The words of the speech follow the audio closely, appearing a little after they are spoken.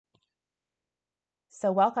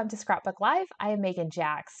So welcome to Scrapbook Live. I am Megan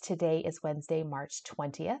Jax. Today is Wednesday, March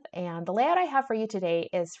 20th, and the layout I have for you today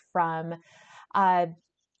is from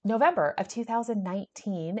November of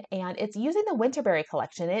 2019, and it's using the Winterberry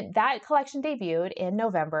collection. That collection debuted in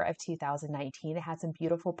November of 2019. It had some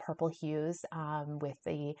beautiful purple hues with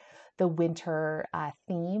the winter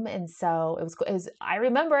theme, and so it was. I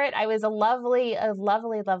remember it. It was a lovely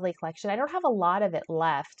collection. I don't have a lot of it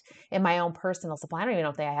left in my own personal supply. I don't even know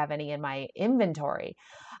if I have any in my inventory,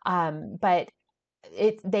 but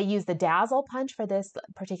they use the dazzle punch for this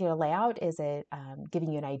particular layout. Is it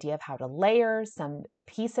giving you an idea of how to layer some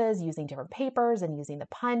pieces using different papers and using the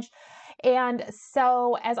punch? And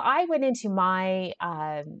so as I went into my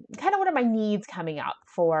kind of what are my needs coming up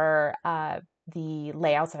for the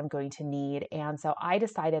layouts that I'm going to need, and so I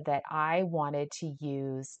decided that I wanted to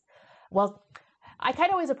use, well, I kind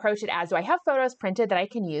of always approach it as, do I have photos printed that I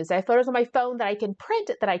can use? Do I have photos on my phone that I can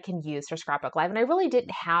print that I can use for Scrapbook Live? And I really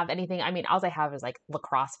didn't have anything. I mean, all I have is like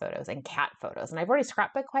lacrosse photos and cat photos, and I've already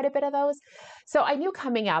scrapbooked quite a bit of those. So I knew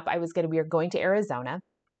coming up we were going to Arizona.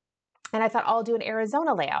 And I thought, I'll do an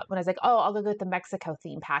Arizona layout. When I was like, oh, I'll go with the Mexico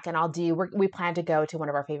theme pack, and we plan to go to one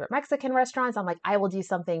of our favorite Mexican restaurants. I'm like, I will do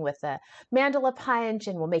something with the mandala punch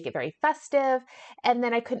and we'll make it very festive. And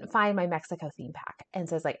then I couldn't find my Mexico theme pack. And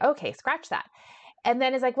so I was like, okay, scratch that. And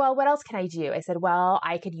then it's like, well, what else can I do? I said, well,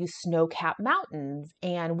 I could use snow-capped mountains,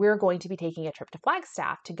 and we're going to be taking a trip to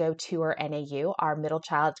Flagstaff to go tour NAU. Our middle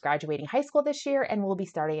child's graduating high school this year, and we'll be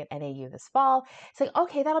starting at NAU this fall. It's like,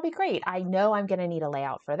 okay, that'll be great. I know I'm going to need a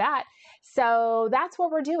layout for that. So that's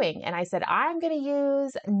what we're doing. And I said, I'm going to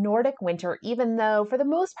use Nordic winter, even though for the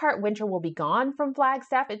most part, winter will be gone from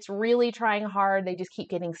Flagstaff. It's really trying hard. They just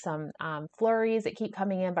keep getting some flurries that keep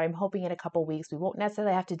coming in, but I'm hoping in a couple weeks we won't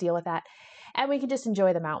necessarily have to deal with that. And we can just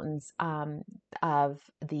enjoy the mountains of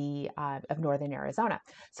northern Arizona.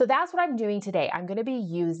 So that's what I'm doing today. I'm going to be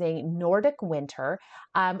using Nordic winter,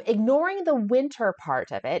 ignoring the winter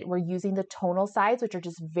part of it. We're using the tonal sides, which are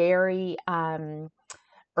just very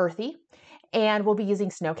earthy, and we'll be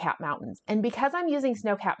using snow-capped mountains. And because I'm using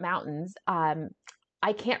snow-capped mountains,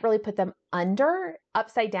 I can't really put them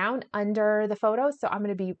upside down under the photos. So I'm going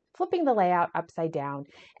to be flipping the layout upside down,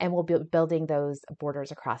 and we'll be building those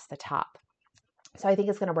borders across the top. So I think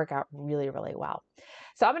it's going to work out really, really well.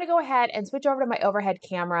 So I'm going to go ahead and switch over to my overhead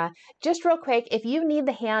camera. Just real quick, if you need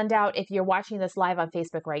the handout, if you're watching this live on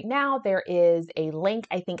Facebook right now, there is a link,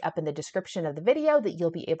 I think, up in the description of the video that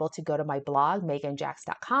you'll be able to go to my blog,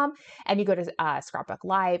 megganjax.com, and you go to Scrapbook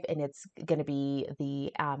Live, and it's going to be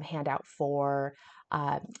the handout for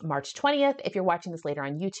March 20th. If you're watching this later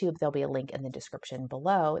on YouTube, there'll be a link in the description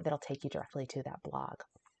below that'll take you directly to that blog.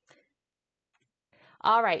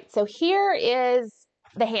 All right, so here is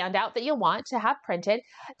the handout that you'll want to have printed.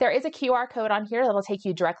 There is a QR code on here that'll take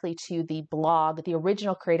you directly to the blog, the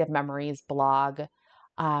original Creative Memories blog.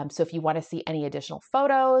 So if you want to see any additional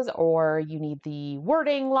photos, or you need the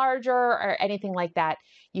wording larger or anything like that,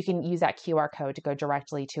 you can use that QR code to go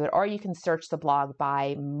directly to it, or you can search the blog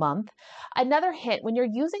by month. Another hint, when you're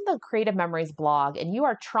using the Creative Memories blog and you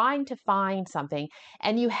are trying to find something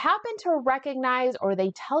and you happen to recognize, or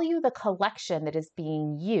they tell you the collection that is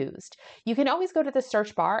being used, you can always go to the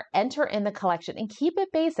search bar, enter in the collection, and keep it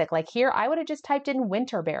basic. Like here, I would have just typed in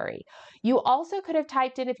Winterberry. You also could have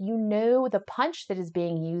typed in, if you know the punch that is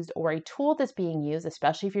being used or a tool that's being used,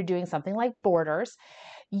 especially if you're doing something like borders,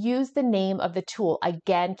 use the name of the tool.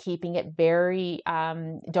 Again, keeping it very,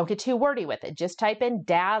 don't get too wordy with it. Just type in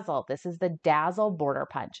Dazzle. This is the Dazzle border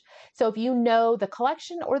punch. So if you know the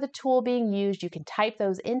collection or the tool being used, you can type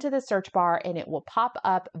those into the search bar and it will pop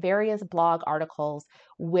up various blog articles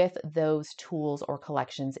with those tools or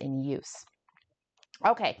collections in use.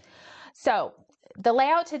 Okay, so the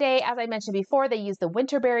layout today, as I mentioned before, they use the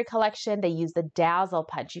Winterberry collection. They use the Dazzle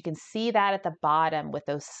punch. You can see that at the bottom with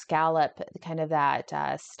those scallop, kind of that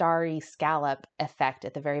starry scallop effect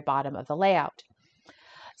at the very bottom of the layout.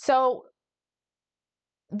 So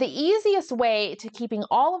the easiest way to keeping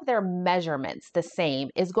all of their measurements the same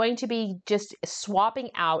is going to be just swapping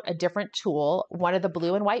out a different tool, one of the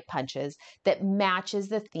blue and white punches that matches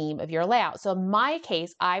the theme of your layout. So in my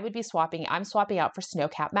case, I'm swapping out for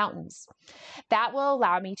snow-capped mountains. That will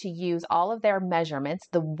allow me to use all of their measurements,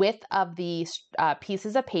 the width of the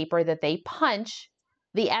pieces of paper that they punch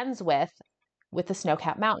the ends with the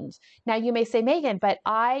snow-capped mountains. Now you may say, Megan, but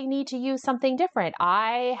I need to use something different.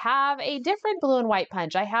 I have a different blue and white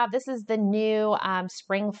punch. This is the new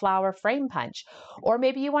spring flower frame punch. Or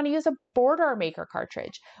maybe you want to use a border maker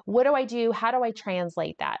cartridge. What do I do? How do I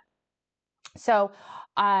translate that? So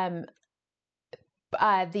the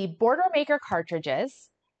border maker cartridges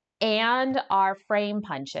and our frame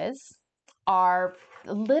punches are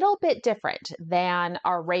a little bit different than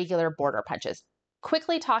our regular border punches.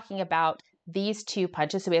 Quickly talking about these two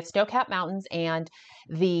punches. So we have Snow-Capped Mountains and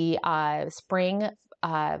the spring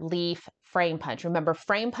leaf frame punch. Remember,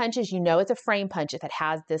 frame punches, you know it's a frame punch if it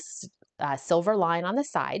has this silver line on the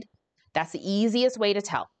side. That's the easiest way to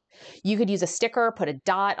tell. You could use a sticker, put a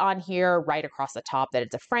dot on here right across the top that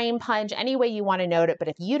it's a frame punch, any way you want to note it. But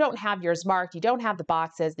if you don't have yours marked, you don't have the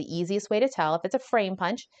boxes, the easiest way to tell if it's a frame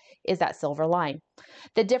punch is that silver line.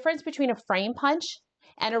 The difference between a frame punch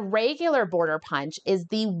and a regular border punch is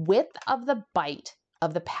the width of the bite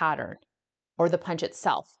of the pattern or the punch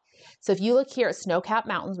itself. So if you look here at Snow-Capped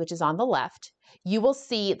Mountains, which is on the left, you will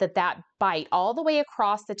see that that bite all the way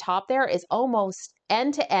across the top there is almost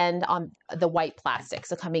end to end on the white plastic.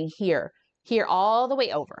 So coming here all the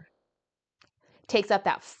way over. Takes up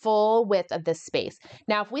that full width of this space.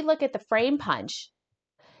 Now, if we look at the frame punch,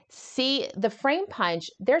 see the frame punch,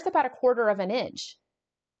 there's about 1/4 of an inch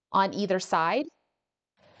on either side.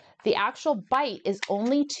 The actual bite is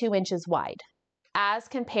only 2 inches wide as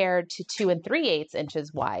compared to 2 3/8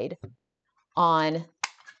 inches wide on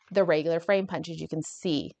the regular frame punches, you can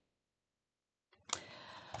see.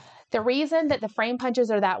 The reason that the frame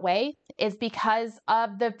punches are that way is because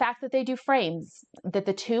of the fact that they do frames, that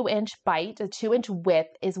the 2-inch bite, the 2-inch width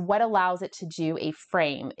is what allows it to do a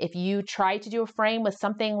frame. If you try to do a frame with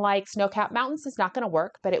something like Snow-Capped Mountains, it's not going to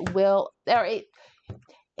work, but it will, or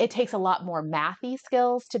it takes a lot more mathy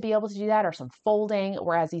skills to be able to do that, or some folding,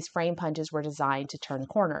 whereas these frame punches were designed to turn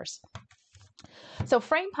corners. So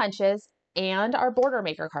frame punches and our border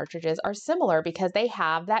maker cartridges are similar because they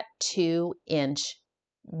have that 2-inch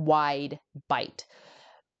wide bite.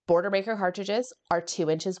 Border maker cartridges are 2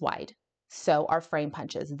 inches wide. So are frame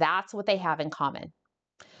punches. That's what they have in common.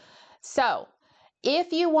 So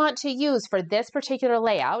if you want to use for this particular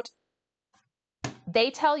layout,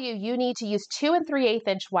 they tell you you need to use 2 3/8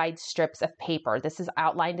 inch wide strips of paper. This is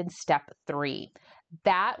outlined in step 3.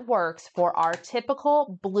 That works for our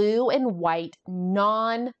typical blue and white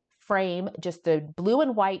non-frame, just the blue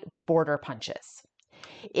and white border punches.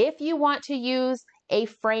 If you want to use a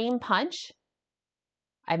frame punch,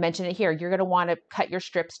 I mentioned it here, you're going to want to cut your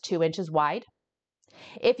strips 2 inches wide.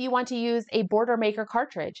 If you want to use a border maker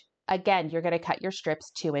cartridge, again, you're going to cut your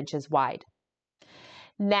strips 2 inches wide.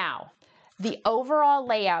 Now, the overall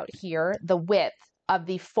layout here, the width of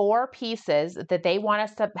the 4 pieces that they want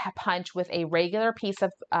us to punch with a regular piece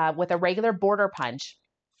of, with a regular border punch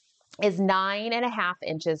is 9.5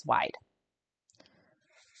 inches wide.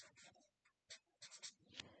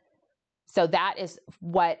 So that is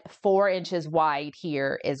what 4 inches wide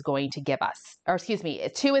here is going to give us, or excuse me,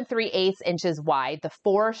 2 3/8 inches wide. The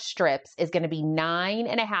 4 strips is going to be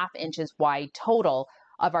 9.5 inches wide total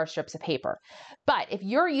of our strips of paper. But if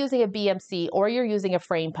you're using a BMC or you're using a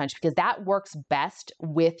frame punch, because that works best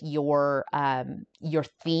with your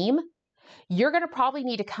theme, you're going to probably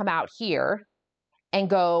need to come out here and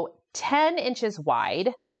go 10 inches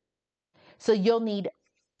wide. So you'll need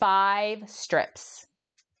 5 strips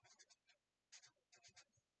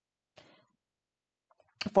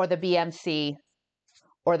for the BMC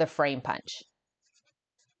or the frame punch.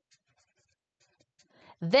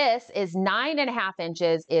 This is 9.5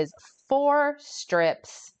 inches, is 4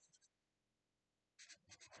 strips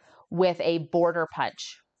with a border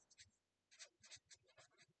punch.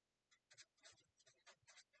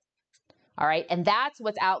 All right, and that's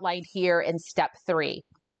what's outlined here in step 3.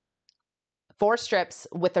 4 strips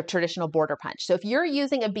with a traditional border punch. So if you're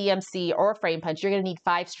using a BMC or a frame punch, you're going to need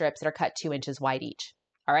 5 strips that are cut 2 inches wide each.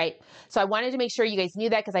 All right, so I wanted to make sure you guys knew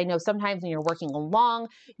that, because I know sometimes when you're working along,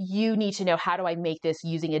 you need to know, how do I make this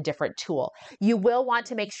using a different tool? You will want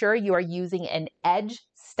to make sure you are using an edge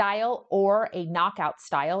style or a knockout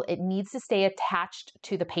style. It needs to stay attached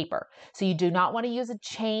to the paper. So you do not want to use a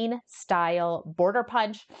chain style border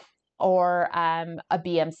punch or a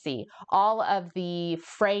BMC. All of the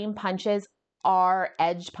frame punches are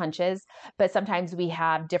edge punches, but sometimes we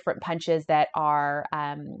have different punches that are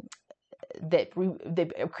they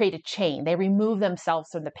create a chain. They remove themselves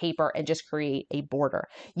from the paper and just create a border.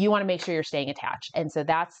 You want to make sure you're staying attached. And so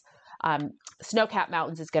that's Snow-Capped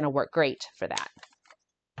Mountains is going to work great for that.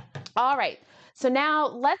 All right, so now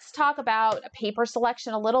let's talk about paper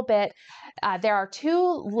selection a little bit. There are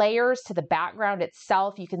 2 layers to the background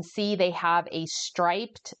itself. You can see they have a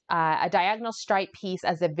striped, a diagonal stripe piece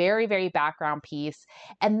as a very, very background piece.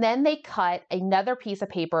 And then they cut another piece of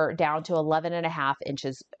paper down to 11.5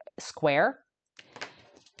 inches square.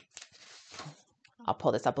 I'll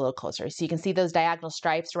pull this up a little closer so you can see those diagonal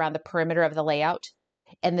stripes around the perimeter of the layout.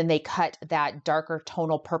 And then they cut that darker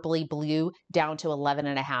tonal purpley blue down to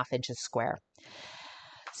 11.5 inches square.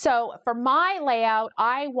 So for my layout,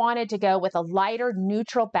 I wanted to go with a lighter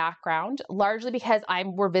neutral background, largely because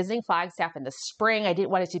we're visiting Flagstaff in the spring. I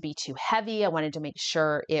didn't want it to be too heavy. I wanted to make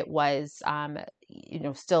sure it was,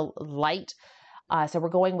 still light. So we're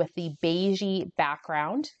going with the beigey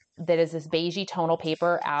background. That is this beigey tonal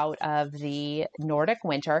paper out of the Nordic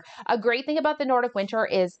Winter. A great thing about the Nordic Winter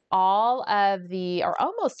is all of the, or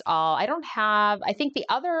almost all, I think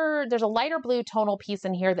there's a lighter blue tonal piece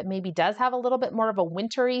in here that maybe does have a little bit more of a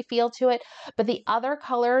wintry feel to it, but the other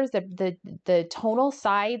colors, the tonal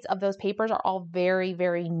sides of those papers are all very,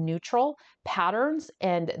 very neutral patterns,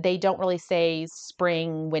 and they don't really say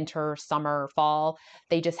spring, winter, summer, fall.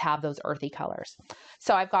 They just have those earthy colors.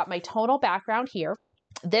 So I've got my tonal background here.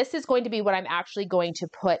 This is going to be what I'm actually going to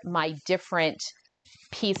put my different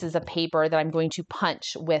pieces of paper that I'm going to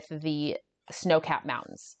punch with the snow-capped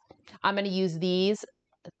mountains. I'm going to use these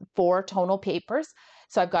 4 tonal papers.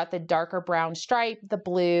 So I've got the darker brown stripe, the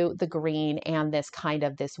blue, the green, and this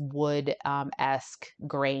wood-esque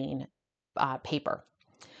grain paper.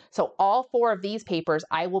 So all 4 of these papers,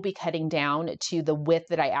 I will be cutting down to the width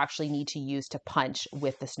that I actually need to use to punch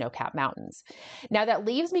with the snow-capped mountains. Now that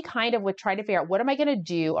leaves me kind of with trying to figure out, what am I going to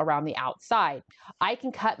do around the outside? I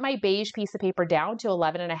can cut my beige piece of paper down to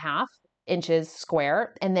 11.5 inches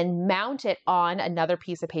square and then mount it on another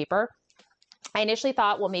piece of paper. I initially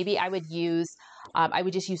thought, well, maybe I would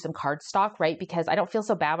just use some cardstock, right? Because I don't feel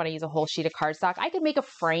so bad when I use a whole sheet of cardstock. I could make a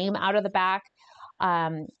frame out of the back.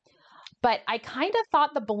 But I kind of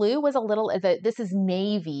thought the blue was this is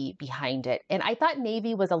navy behind it. And I thought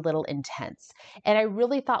navy was a little intense. And I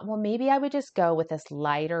really thought, well, maybe I would just go with this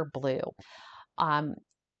lighter blue. When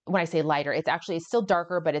I say lighter, it's still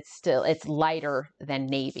darker, but it's lighter than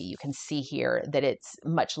navy. You can see here that it's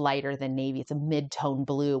much lighter than navy. It's a mid-tone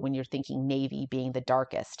blue when you're thinking navy being the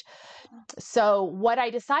darkest. So what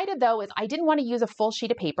I decided though is I didn't want to use a full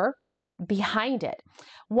sheet of paper behind it.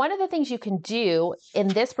 One of the things you can do in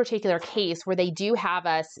this particular case, where they do have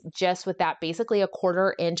us just with that basically a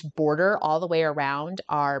 1/4 inch border all the way around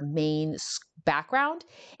our main background,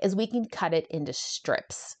 is we can cut it into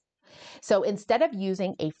strips. So instead of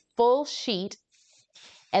using a full sheet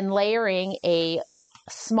and layering a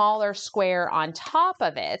smaller square on top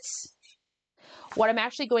of it, what I'm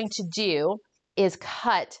actually going to do is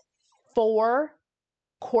cut 4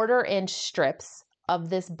 1/4 inch strips of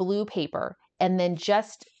this blue paper and then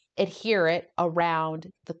just adhere it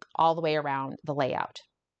all the way around the layout.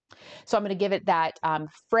 So I'm going to give it that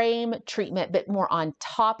frame treatment, but more on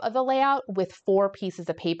top of the layout with 4 pieces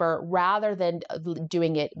of paper rather than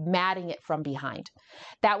matting it from behind.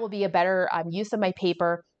 That will be a better use of my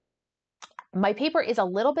paper. My paper is a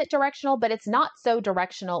little bit directional, but it's not so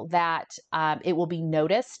directional that it will be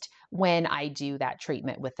noticed when I do that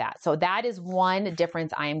treatment with that. So that is one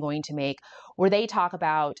difference I am going to make, where they talk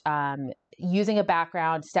about using a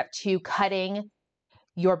background. Step 2, cutting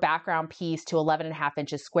your background piece to 11.5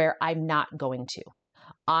 inches square. I'm not going to.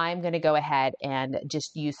 I'm going to go ahead and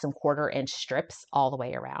just use some 1/4 inch strips all the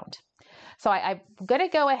way around. So I'm going to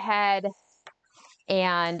go ahead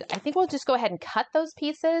and I think we'll just go ahead and cut those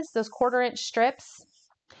pieces, those 1/4 inch strips.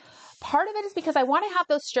 Part of it is because I want to have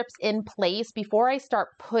those strips in place before I start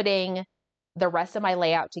putting the rest of my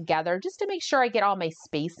layout together, just to make sure I get all my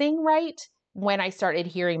spacing right when I start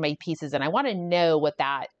adhering my pieces. And I want to know what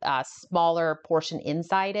that smaller portion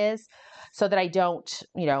inside is, so that I don't,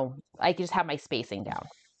 I can just have my spacing down.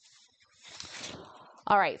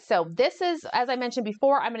 All right, so this is, as I mentioned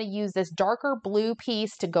before, I'm going to use this darker blue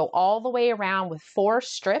piece to go all the way around with 4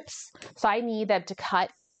 strips. So I need them to cut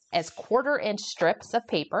as 1/4 inch strips of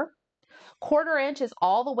paper. 1/4 inch is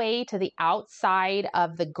all the way to the outside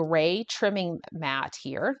of the gray trimming mat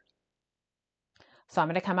here. So I'm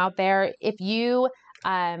going to come out there. If you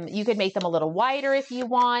could make them a little wider if you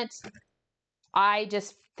want.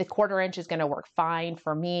 The 1/4 inch is going to work fine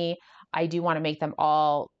for me. I do want to make them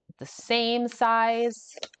all the same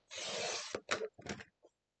size.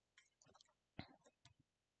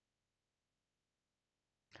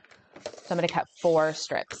 So I'm going to cut 4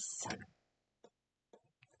 strips.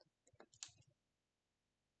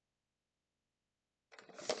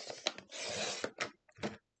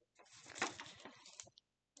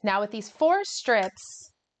 Now with these 4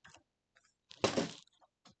 strips,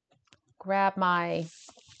 grab my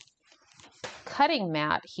cutting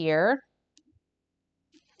mat here.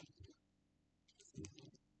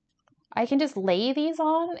 I can just lay these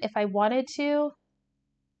on if I wanted to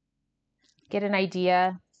get an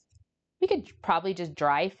idea. We could probably just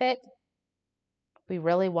dry fit if we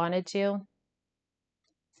really wanted to.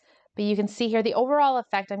 But you can see here the overall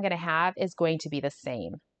effect I'm going to have is going to be the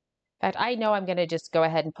same. In fact, I know I'm going to just go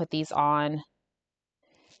ahead and put these on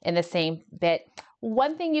in the same bit.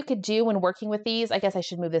 One thing you could do when working with these, I guess I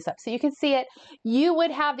should move this up so you can see it. You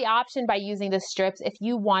would have the option by using the strips if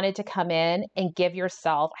you wanted to come in and give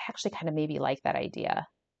yourself, I actually kind of maybe like that idea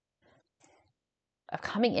of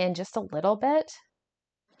coming in just a little bit.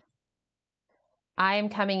 I am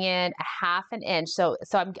coming in a half an inch. So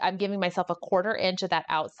I'm giving myself a 1/4 inch of that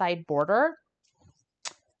outside border.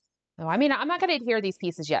 No, I mean, I'm not going to adhere these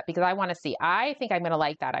pieces yet because I want to see. I think I'm going to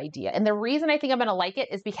like that idea. And the reason I think I'm going to like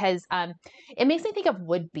it is because it makes me think of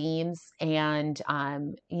wood beams and,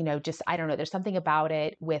 you know, just, I don't know, there's something about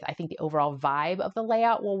it with, I think the overall vibe of the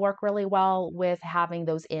layout will work really well with having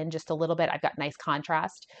those in just a little bit. I've got nice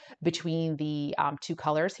contrast between the two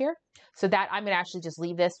colors here. So that I'm going to actually just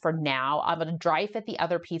leave this for now. I'm going to dry fit the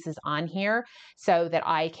other pieces on here so that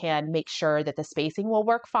I can make sure that the spacing will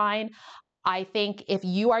work fine. I think if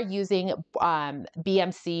you are using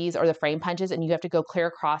BMCs or the frame punches and you have to go clear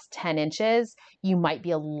across 10 inches, you might be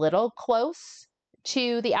a little close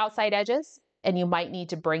to the outside edges and you might need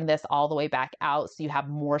to bring this all the way back out so you have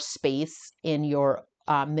more space in your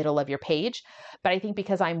middle of your page. But I think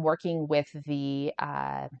because I'm working with the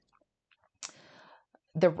other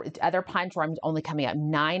punch where I'm only coming up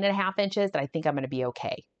 9.5 inches, that I think I'm going to be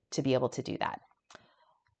okay to be able to do that.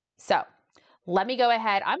 So let me go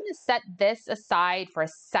ahead. I'm going to set this aside for a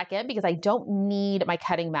second because I don't need my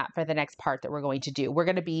cutting mat for the next part that we're going to do. We're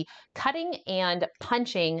going to be cutting and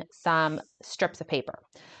punching some strips of paper.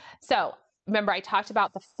 So remember, I talked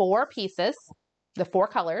about the 4 pieces, the 4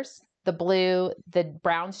 colors, the blue, the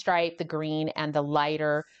brown stripe, the green, and the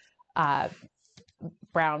lighter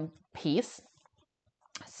brown piece.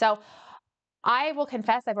 So I will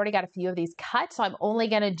confess I've already got a few of these cut, so I'm only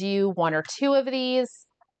going to do 1 or 2 of these.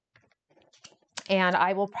 And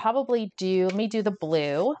I will probably let me do the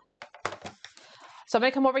blue. So I'm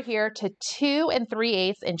going to come over here to 2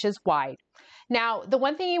 3/8 inches wide. Now, the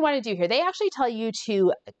one thing you want to do here, they actually tell you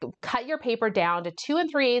to cut your paper down to 2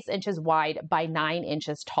 3/8 inches wide by 9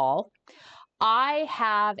 inches tall. I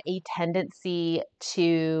have a tendency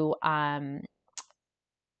to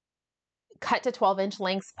cut to 12-inch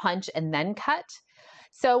lengths, punch, and then cut.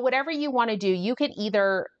 So whatever you want to do, you can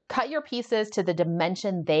either cut your pieces to the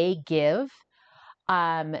dimension they give,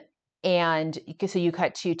 and so you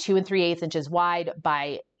cut to 2 3/8 inches wide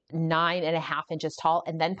by 9.5 inches tall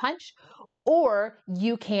and then punch, or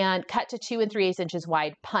you can cut to 2 3/8 inches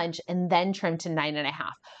wide, punch, and then trim to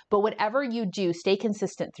 9.5. But whatever you do, stay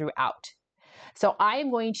consistent throughout. So I am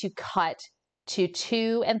going to cut to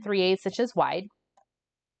 2 3/8 inches wide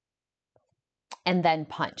and then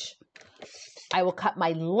punch. I will cut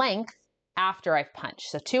my length after I've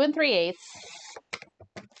punched. So 2 3/8.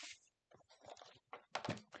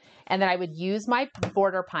 And then I would use my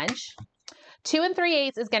border punch. 2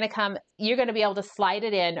 3/8 is going to come, you're going to be able to slide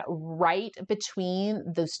it in right between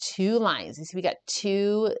those 2 lines. You see we got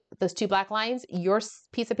those 2 black lines. Your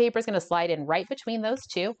piece of paper is going to slide in right between those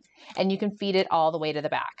 2, and you can feed it all the way to the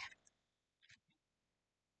back.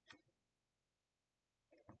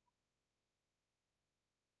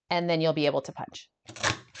 And then you'll be able to punch.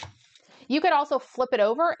 You could also flip it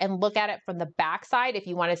over and look at it from the back side if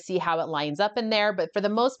you want to see how it lines up in there. But for the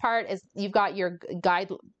most part, is you've got your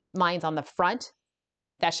guidelines on the front.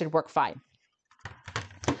 That should work fine.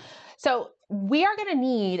 So we are going to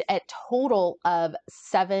need a total of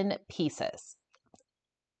 7 pieces.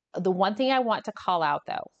 The one thing I want to call out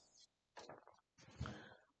though,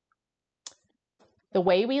 the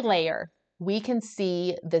way we layer, we can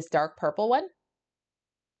see this dark purple one.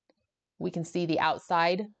 We can see the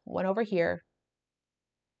outside one over here.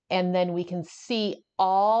 And then we can see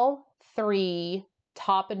all 3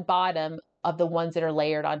 top and bottom of the ones that are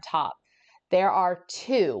layered on top. There are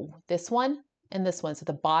 2, this one and this one. So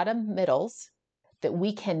the bottom middles that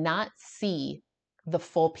we cannot see the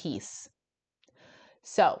full piece.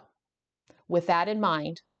 So with that in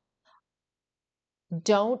mind,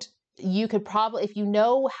 you could probably, if you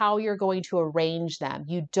know how you're going to arrange them,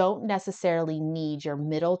 you don't necessarily need your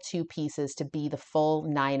middle 2 pieces to be the full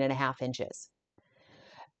 9.5 inches.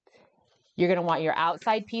 You're going to want your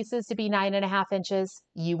outside pieces to be 9.5 inches.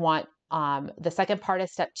 You want the second part of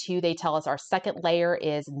step 2, they tell us our second layer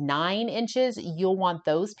is 9 inches. You'll want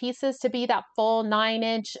those pieces to be that full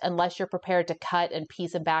 9-inch unless you're prepared to cut and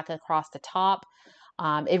piece them back across the top.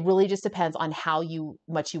 It really just depends on how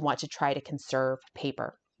much you want to try to conserve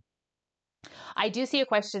paper. I do see a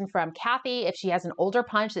question from Kathy. If she has an older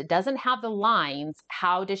punch that doesn't have the lines,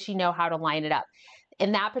 how does she know how to line it up?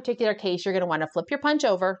 In that particular case, you're going to want to flip your punch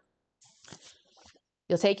over.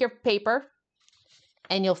 You'll take your paper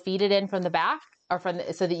and you'll feed it in from the back or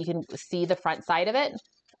so that you can see the front side of it.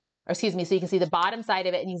 Or excuse me, so you can see the bottom side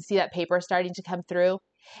of it and you can see that paper starting to come through.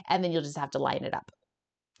 and then you'll just have to line it up.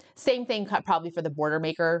 Same thing probably for the border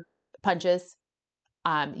maker punches.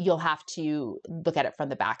 You'll have to look at it from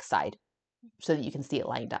the back side so that you can see it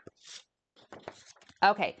lined up.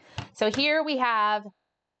 Okay, so here we have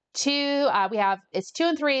it's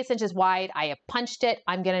 2 3/8 inches wide. I have punched it.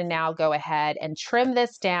 I'm gonna now go ahead and trim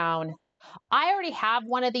this down. I already have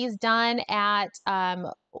one of these done at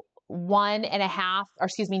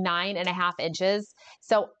 9.5 inches.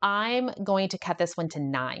 So I'm going to cut this one to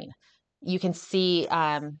 9. You can see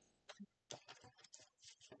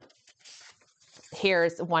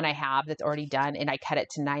here's one I have that's already done, and I cut it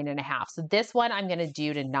to 9.5. So this one I'm going to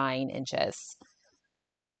do to 9 inches.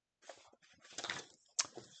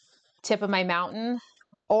 Tip of my mountain,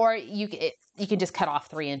 or you can just cut off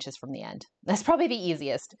 3 inches from the end. That's probably the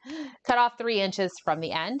easiest. Cut off 3 inches from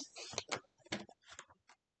the end.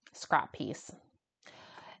 Scrap piece.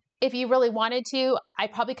 If you really wanted to, I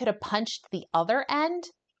probably could have punched the other end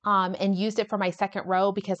and used it for my second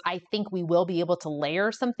row, because I think we will be able to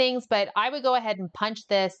layer some things, but I would go ahead and punch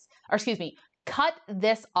this, or excuse me, cut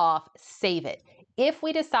this off, save it. If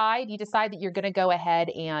you decide that you're gonna go ahead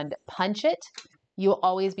and punch it, you'll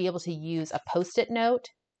always be able to use a Post-it note,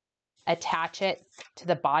 attach it to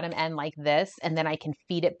the bottom end like this, and then I can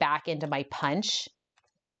feed it back into my punch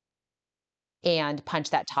and punch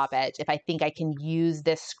that top edge. If I think I can use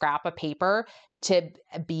this scrap of paper to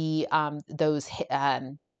be those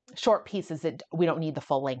short pieces that we don't need the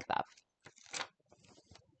full length of.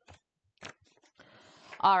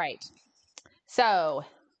 All right, so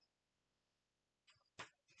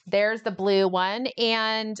there's the blue one,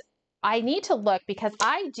 and I need to look because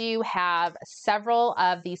I do have several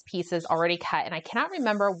of these pieces already cut, and I cannot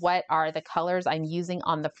remember what are the colors I'm using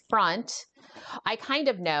on the front. I kind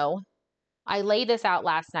of know. I laid this out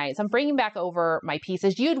last night, so I'm bringing back over my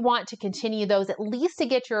pieces. You'd want to continue those at least to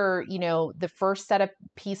get your, the first set of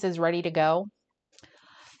pieces ready to go.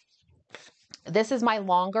 This is my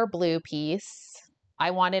longer blue piece. I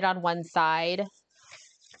want it on one side.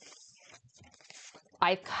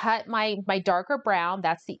 I've cut my darker brown.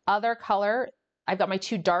 That's the other color. I've got my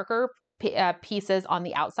 2 darker pieces on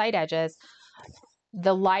the outside edges.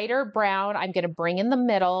 The lighter brown I'm going to bring in the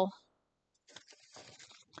middle,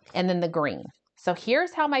 and then the green. So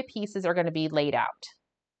here's how my pieces are going to be laid out.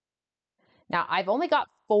 Now I've only got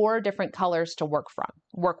 4 different colors to work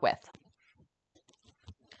with.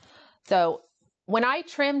 So when I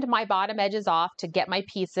trimmed my bottom edges off to get my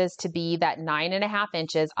pieces to be that 9.5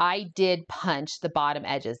 inches, I did punch the bottom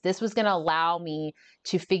edges. This was going to allow me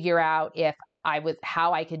to figure out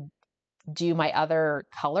how I could do my other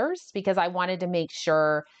colors, because I wanted to make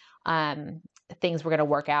sure things were going to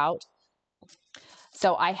work out.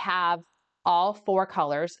 So I have all 4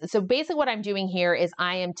 colors. So basically what I'm doing here is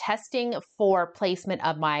I am testing for placement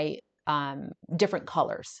of my different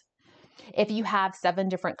colors. If you have 7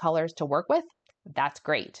 different colors to work with, that's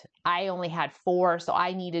great. I only had 4, so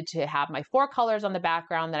I needed to have my 4 colors on the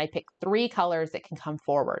background. Then I picked 3 colors that can come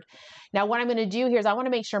forward. Now what I'm going to do here is I want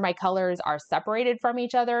to make sure my colors are separated from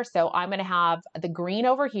each other. So I'm going to have the green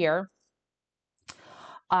over here.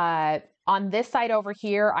 On this side over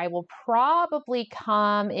here, I will probably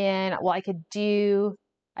come in, I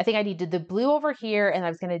think I needed the blue over here, and I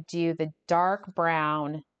was going to do the dark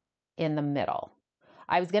brown in the middle.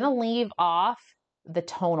 I was going to leave off the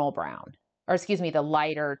tonal brown, or excuse me, the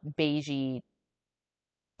lighter beigey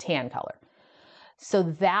tan color. So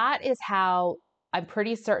that is how I'm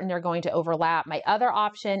pretty certain they're going to overlap. My other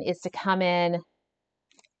option is to come in,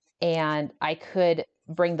 and I could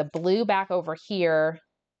bring the blue back over here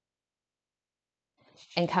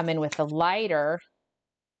and come in with the lighter.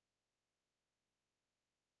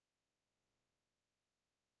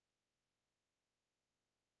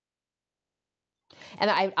 And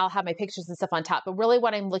I'll have my pictures and stuff on top. But really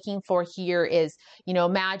what I'm looking for here is,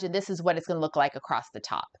 imagine this is what it's going to look like across the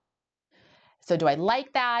top. So do I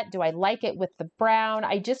like that? Do I like it with the brown?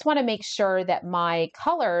 I just want to make sure that my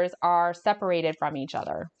colors are separated from each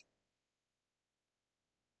other.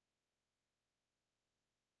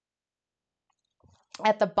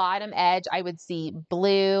 At the bottom edge, I would see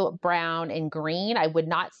blue, brown, and green. I would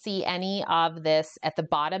not see any of this at the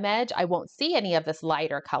bottom edge. I won't see any of this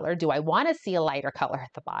lighter color. Do I want to see a lighter color at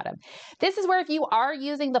the bottom? This is where if you are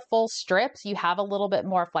using the full strips, you have a little bit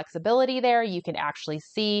more flexibility there. You can actually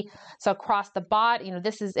see. So across the bottom,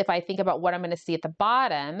 this is if I think about what I'm going to see at the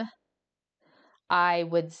bottom, I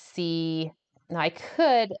would see, now I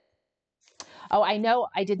could, I know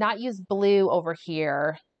I did not use blue over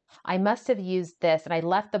here. I must have used this, and I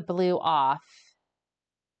left the blue off.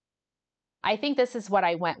 I think this is what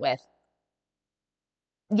I went with.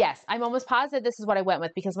 Yes, I'm almost positive this is what I went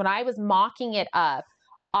with, because when I was mocking it up,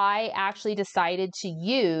 I actually decided to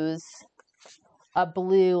use a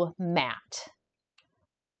blue matte.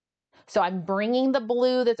 So I'm bringing the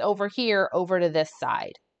blue that's over here over to this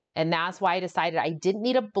side. And that's why I decided I didn't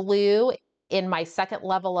need a blue in my second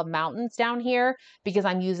level of mountains down here because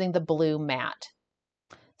I'm using the blue matte.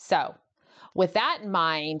 So with that in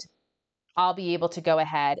mind, I'll be able to go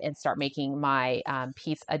ahead and start making my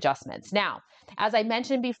piece adjustments. Now, as I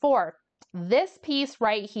mentioned before, this piece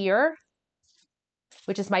right here,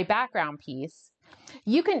 which is my background piece,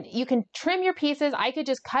 you can trim your pieces. I could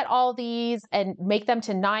just cut all these and make them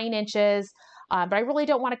to 9 inches, but I really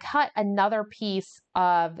don't want to cut another piece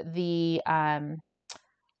of the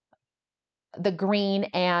green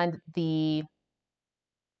and the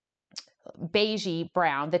beigey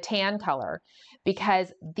brown, the tan color,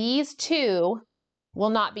 because these two will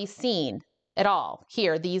not be seen at all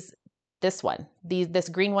here. This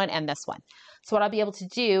green one and this one. So what I'll be able to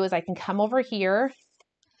do is I can come over here,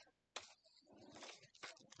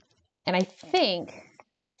 and I think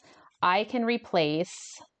I can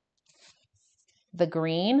replace the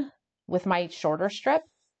green with my shorter strip,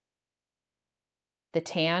 the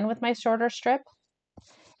tan with my shorter strip,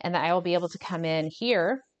 and then I will be able to come in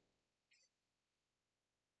here.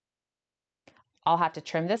 I'll have to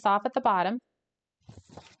trim this off at the bottom.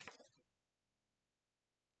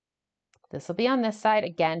 This will be on this side,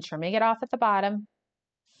 again, trimming it off at the bottom.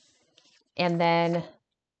 And then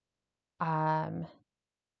I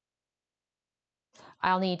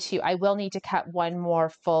will need to cut one more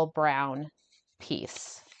full brown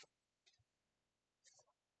piece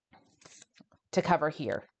to cover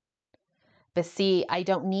here. But see, I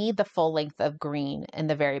don't need the full length of green in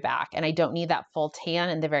the very back, and I don't need that full tan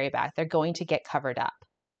in the very back. They're going to get covered up.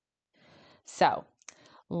 So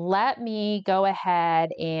let me go ahead,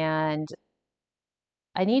 and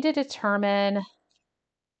I need to determine,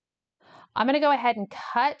 I'm going to go ahead and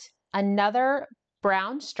cut another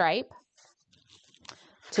brown stripe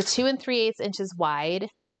to 2 3/8 inches wide,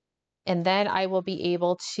 and then I will be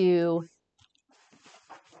able to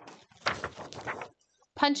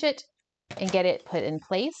punch it and get it put in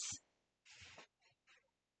place.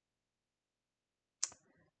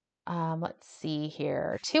 Let's see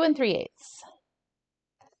here, 2 3/8.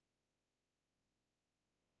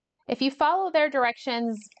 If you follow their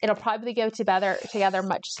directions, it'll probably go together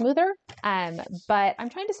much smoother, but I'm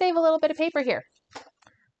trying to save a little bit of paper here.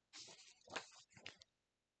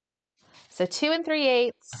 So 2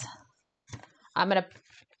 3/8, I'm going to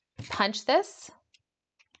punch this.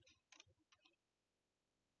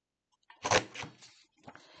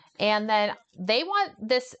 And then they want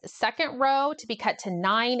this second row to be cut to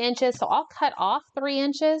 9 inches. So I'll cut off 3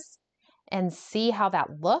 inches and see how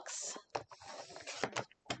that looks.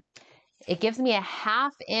 It gives me a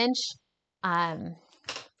 1/2 inch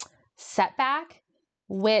setback,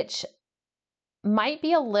 which might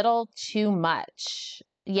be a little too much.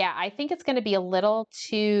 Yeah, I think it's going to be a little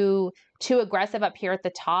too aggressive up here at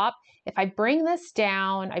the top. If I bring this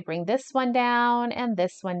down, I bring this one down and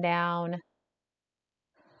this one down.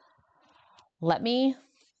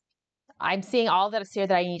 I'm seeing all that's here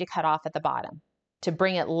that I need to cut off at the bottom to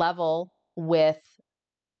bring it level with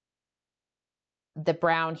the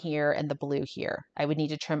brown here and the blue here. I would need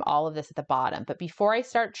to trim all of this at the bottom. But before I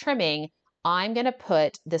start trimming, I'm going to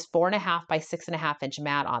put this 4.5 by 6.5 inch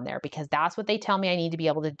mat on there because that's what they tell me I need to be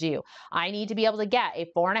able to do. I need to be able to get a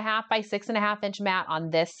 4.5 by 6.5 inch mat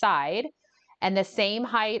on this side and the same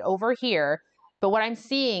height over here. But what I'm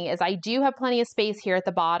seeing is I do have plenty of space here at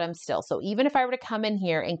the bottom still. So even if I were to come in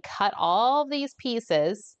here and cut all these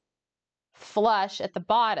pieces flush at the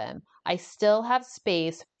bottom, I still have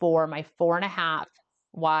space for my 4.5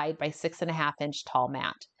 wide by 6.5 inch tall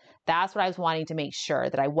mat. That's what I was wanting to make sure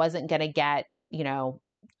that I wasn't going to get,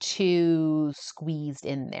 too squeezed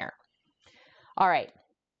in there. All right.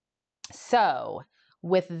 So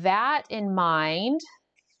with that in mind,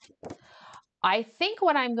 I think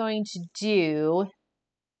what I'm going to do,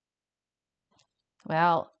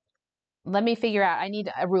 well, let me figure out, I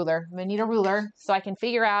need a ruler. I'm going to need a ruler so I can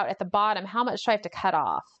figure out at the bottom how much do I have to cut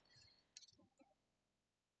off.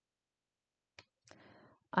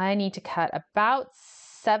 I need to cut about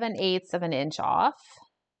 7/8 of an inch off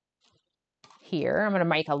here. I'm going to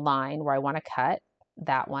make a line where I want to cut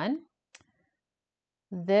that one.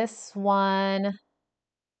 This one,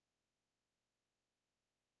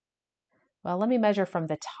 well, let me measure from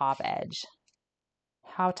the top edge.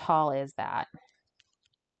 How tall is that?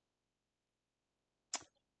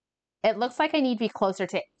 It looks like I need to be closer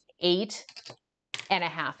to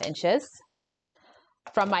 8.5 inches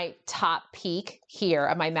from my top peak here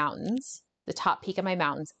of my mountains. The top peak of my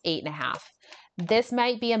mountains, 8.5. This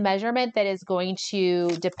might be a measurement that is going to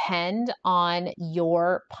depend on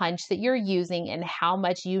your punch that you're using and how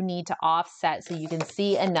much you need to offset so you can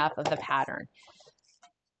see enough of the pattern.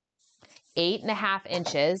 8.5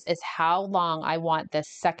 inches is how long I want this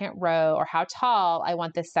second row, or how tall I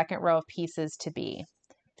want this second row of pieces to be.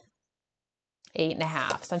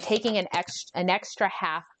 8.5. So I'm taking an extra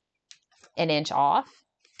half an inch off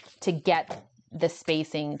to get the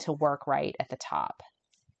spacing to work right at the top.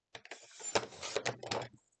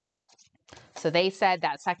 So they said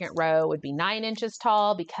that second row would be 9 inches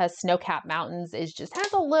tall because Snow-Capped Mountains just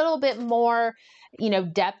has a little bit more,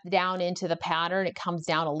 depth down into the pattern. It comes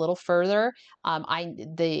down a little further.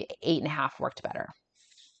 The 8.5 worked better.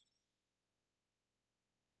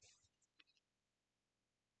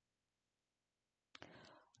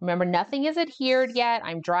 Remember, nothing is adhered yet.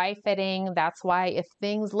 I'm dry fitting. That's why if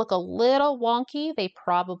things look a little wonky, they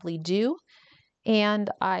probably do.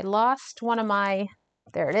 And I lost one of my,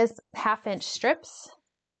 there it is, 1/2 inch strips.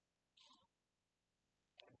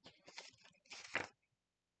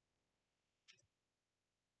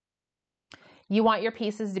 You want your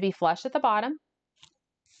pieces to be flush at the bottom.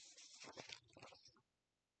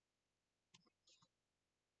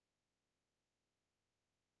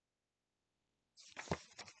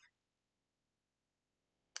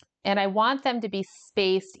 And I want them to be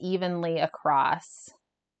spaced evenly across.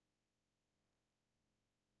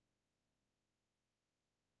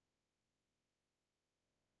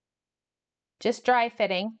 Just dry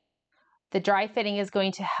fitting. The dry fitting is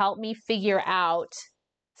going to help me figure out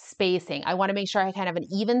spacing. I want to make sure I kind of have an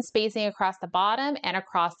even spacing across the bottom and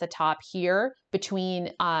across the top here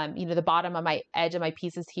between, the bottom of my edge of my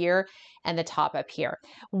pieces here and the top up here.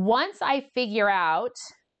 Once I figure out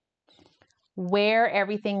where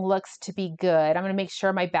everything looks to be good, I'm going to make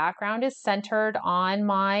sure my background is centered on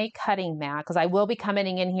my cutting mat, because I will be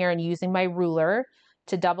coming in here and using my ruler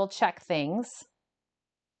to double check things.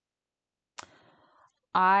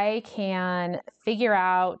 I can figure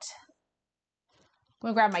out, I'm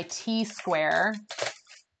going to grab my T-square.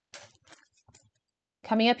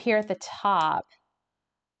 Coming up here at the top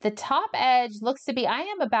edge looks to be, I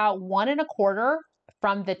am about 1 1/4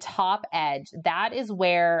 from the top edge. That is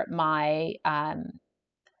where my,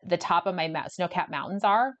 the top of my Snow-Capped Mountains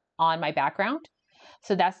are on my background.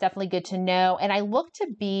 So that's definitely good to know. And I looks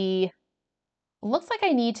like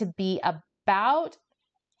I need to be about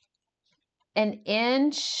an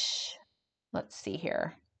inch. Let's see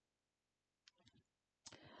here.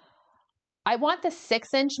 I want the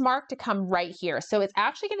 6-inch mark to come right here. So it's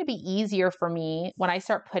actually going to be easier for me when I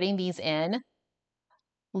start putting these in.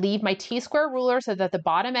 Leave my T-square ruler so that the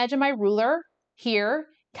bottom edge of my ruler here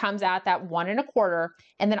comes at that 1 1/4.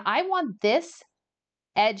 And then I want this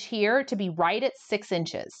edge here to be right at 6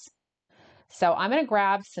 inches. So I'm going to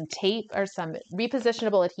grab some tape or some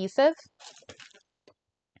repositionable adhesive.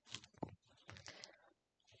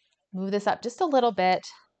 Move this up just a little bit.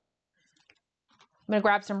 I'm going to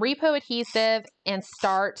grab some repo adhesive and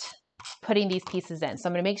start putting these pieces in. So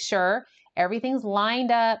I'm going to make sure everything's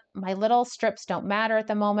lined up. My little strips don't matter at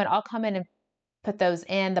the moment. I'll come in and put those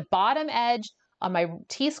in. The bottom edge on my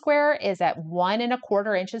T-square is at 1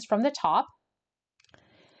 1/4 inches from the top.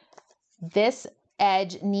 This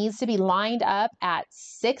edge needs to be lined up at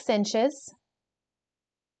 6 inches.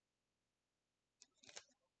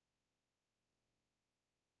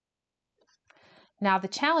 Now the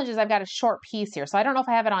challenge is I've got a short piece here, so I don't know if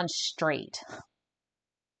I have it on straight.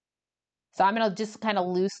 So I'm going to just kind of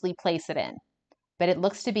loosely place it in, but it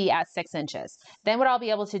looks to be at 6 inches. Then what I'll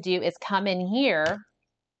be able to do is come in here.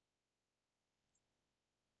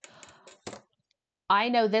 I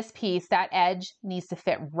know this piece, that edge needs to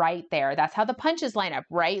fit right there. That's how the punches line up,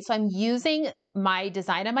 right? So I'm using my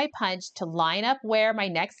design of my punch to line up where my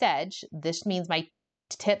next edge, this means my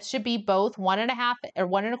tips should be both 1 1/2 or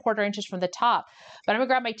 1 1/4 inches from the top. But I'm gonna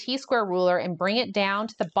grab my T-square ruler and bring it down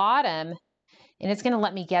to the bottom, and it's gonna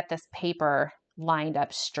let me get this paper lined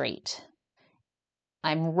up straight.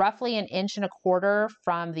 I'm roughly 1 1/4 inches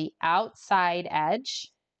from the outside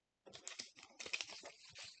edge.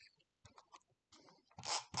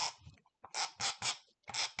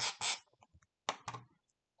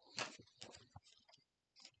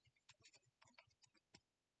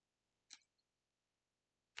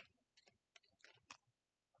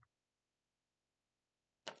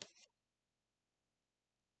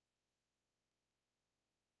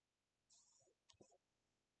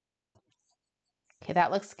 Okay,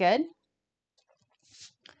 that looks good.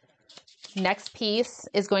 Next piece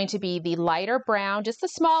is going to be the lighter brown, just a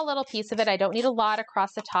small little piece of it. I don't need a lot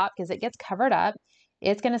across the top because it gets covered up.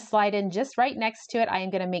 It's going to slide in just right next to it. I am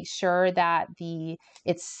going to make sure that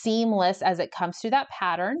it's seamless as it comes through that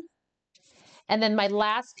pattern. And then my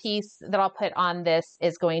last piece that I'll put on this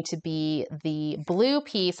is going to be the blue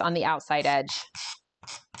piece on the outside edge.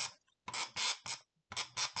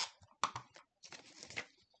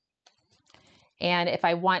 And if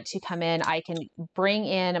I want to come in, I can bring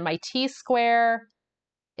in my T-square.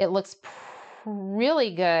 It looks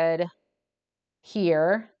really good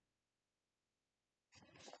here.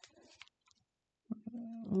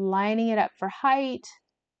 Lining it up for height.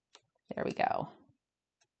 There we go.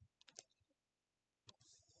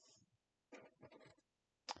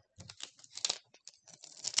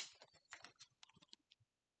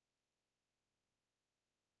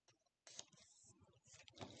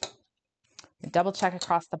 Double check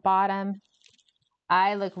across the bottom.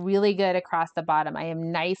 I look really good across the bottom. I am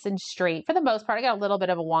nice and straight for the most part. I got a little bit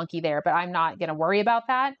of a wonky there, but I'm not going to worry about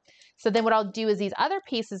that. So then what I'll do is these other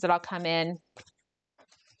pieces that I'll come in,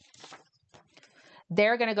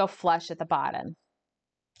 they're going to go flush at the bottom.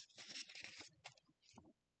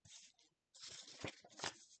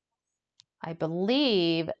 I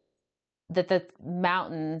believe that the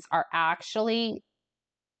mountains are actually,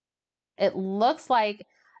 it looks like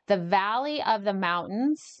the valley of the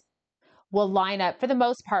mountains will line up for the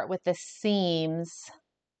most part with the seams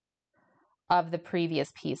of the previous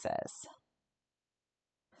pieces.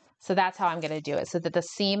 So that's how I'm going to do it, so that the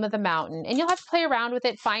seam of the mountain, and you'll have to play around with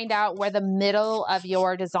it, find out where the middle of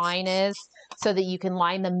your design is so that you can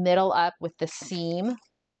line the middle up with the seam.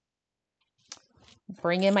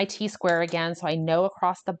 Bring in my T-square again so I know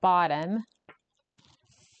across the bottom.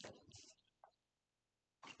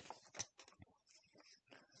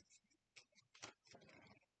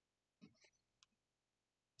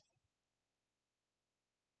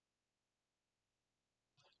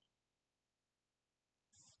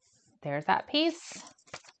 There's that piece.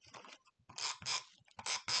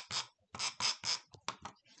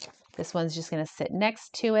 This one's just going to sit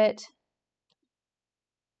next to it.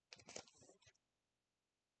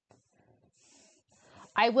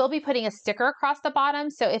 I will be putting a sticker across the bottom.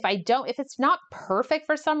 So if it's not perfect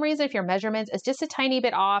for some reason, if your measurements is just a tiny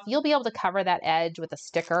bit off, you'll be able to cover that edge with a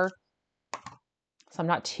sticker. So I'm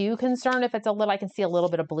not too concerned if it's a little, I can see a little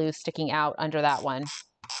bit of blue sticking out under that one.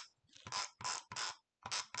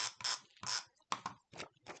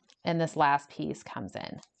 And this last piece comes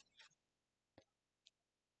in.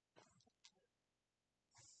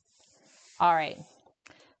 All right.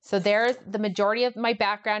 So there's the majority of my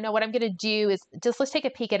background. Now what I'm going to do is let's take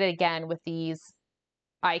a peek at it again with these.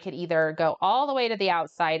 I could either go all the way to the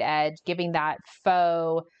outside edge, giving that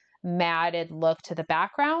faux matted look to the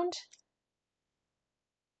background.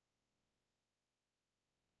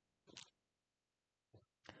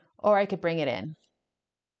 Or I could bring it in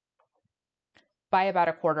by about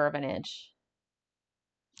 1/4 of an inch.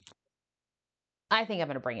 I think I'm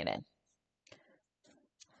going to bring it in.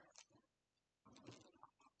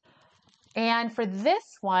 And for this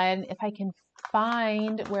one, if I can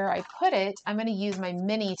find where I put it, I'm going to use my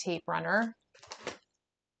mini tape runner.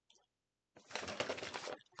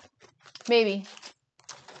 Maybe,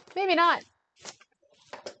 maybe not.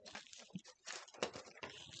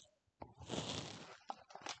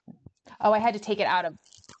 Oh, I had to take it out of,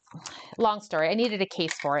 long story. I needed a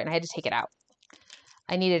case for it and I had to take it out.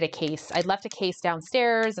 I needed a case. I'd left a case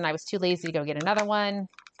downstairs and I was too lazy to go get another one.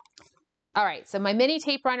 All right, so my mini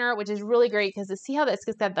tape runner, which is really great because see how this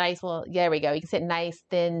gets that nice, well, there we go. You can see a nice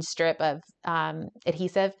thin strip of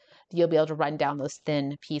adhesive. You'll be able to run down those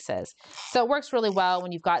thin pieces. So it works really well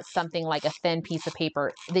when you've got something like a thin piece of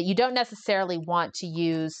paper that you don't necessarily want to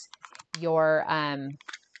use your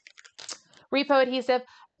repo adhesive,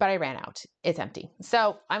 but I ran out. It's empty.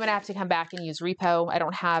 So I'm going to have to come back and use repo. I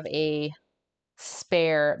don't have a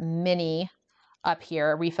spare mini up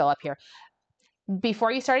here, a refill up here.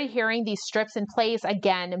 Before you started hearing these strips in place,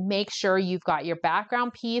 again, make sure you've got your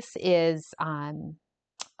background piece is on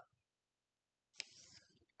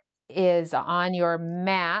your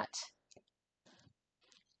mat.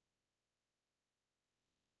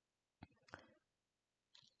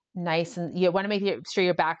 Nice, and you want to make sure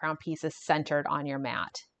your background piece is centered on your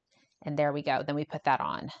mat. And there we go. Then we put that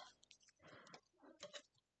on.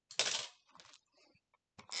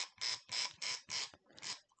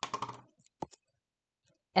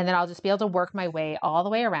 And then I'll just be able to work my way all the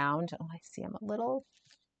way around. Oh, I see I'm a little.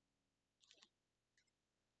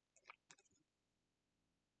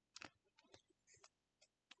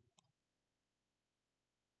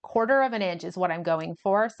 Quarter of an inch is what I'm going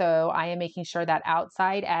for. So I am making sure that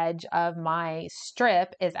outside edge of my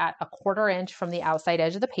strip is at 1/4 inch from the outside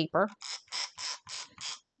edge of the paper.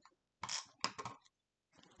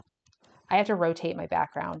 I have to rotate my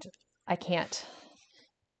background. I can't.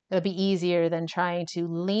 It'll be easier than trying to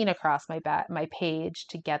lean across my page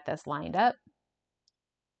to get this lined up.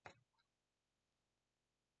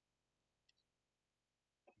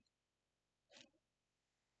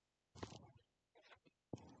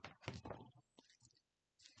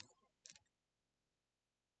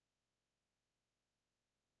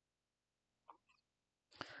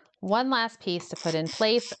 One last piece to put in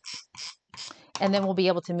place, and then we'll be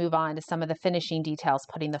able to move on to some of the finishing details,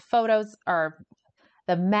 putting the photos or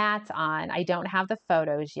the mats on. I don't have the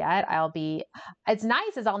photos yet. It's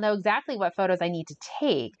nice as I'll know exactly what photos I need to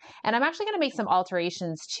take. And I'm actually going to make some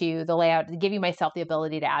alterations to the layout to give myself the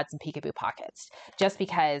ability to add some peekaboo pockets, just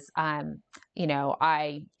because, you know,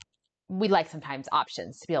 we like sometimes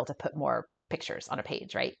options to be able to put more pictures on a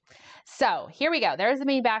page, right? So here we go. There's the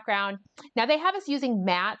main background. Now they have us using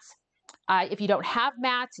mats. If you don't have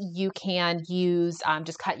mats, you can use,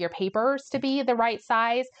 just cut your papers to be the right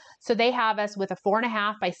size. So they have us with a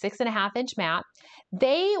 4.5 by 6.5 inch mat.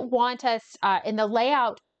 They want us in the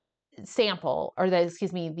layout sample, or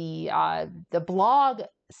the blog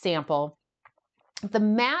sample. The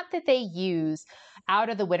mat that they use out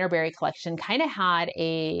of the Winterberry collection kind of had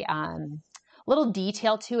a little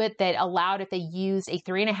detail to it that allowed, if they used a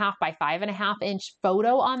 3.5 by 5.5 inch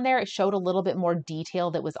photo on there, it showed a little bit more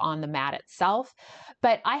detail that was on the mat itself.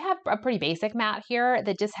 But I have a pretty basic mat here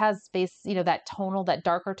that just has that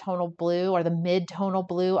darker tonal blue or the mid tonal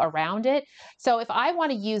blue around it. So if I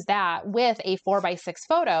want to use that with a 4x6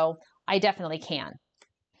 photo, I definitely can.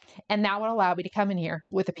 And that would allow me to come in here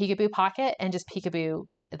with a peekaboo pocket and just peekaboo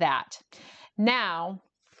that. Now,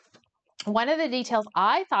 one of the details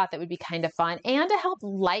I thought that would be kind of fun and to help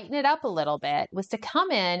lighten it up a little bit was to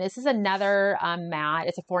come in. This is another mat.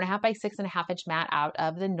 It's a 4.5 by 6.5 inch mat out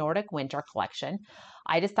of the Nordic Winter collection.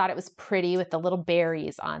 I just thought it was pretty with the little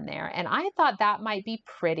berries on there. And I thought that might be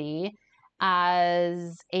pretty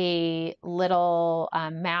as a little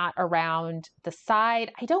mat around the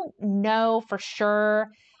side. I don't know for sure,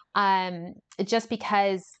 just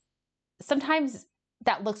because sometimes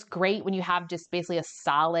that looks great when you have just basically a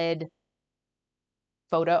solid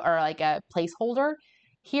photo or like a placeholder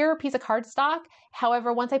here, piece of cardstock.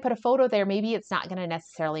 However, once I put a photo there, maybe it's not going to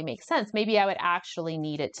necessarily make sense. Maybe I would actually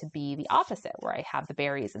need it to be the opposite, where I have the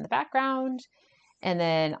berries in the background and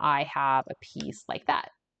then I have a piece like that.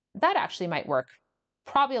 That actually might work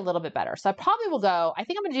probably a little bit better. So I probably will go, I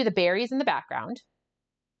think I'm going to do the berries in the background.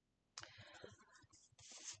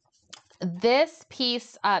 This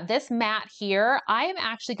piece, this mat here, I am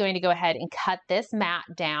actually going to go ahead and cut this mat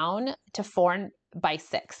down to 4 by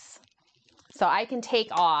 6. So I can take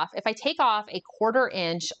off, if I take off a 1/4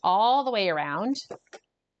 inch all the way around,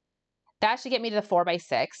 that should get me to the 4 by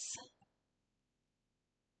 6.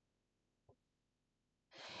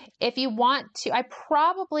 If you want to,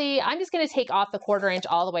 I'm just going to take off the 1/4 inch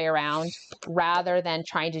all the way around rather than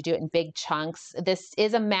trying to do it in big chunks. This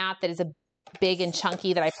is a mat that is a big and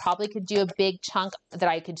chunky that I probably could do a big chunk that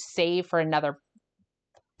I could save for another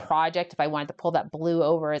project if I wanted to pull that blue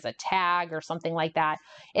over as a tag or something like that.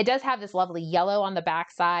 It does have this lovely yellow on the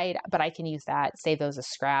back side, but I can use that, save those as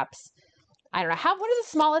scraps. I don't know, what are the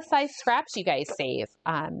smallest size scraps you guys save?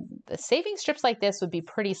 The saving strips like this would be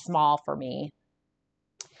pretty small for me.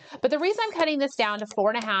 But the reason I'm cutting this down to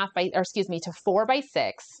 4 by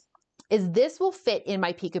 6 is this will fit in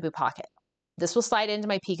my peekaboo pocket. This will slide into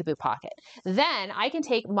my peekaboo pocket. Then I can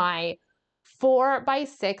take my 4 by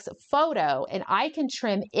 6 photo and I can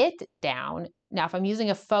trim it down. Now, if I'm using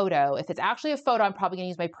a photo, if it's actually a photo, I'm probably going to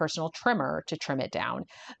use my personal trimmer to trim it down.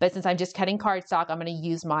 But since I'm just cutting cardstock, I'm going to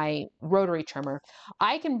use my rotary trimmer.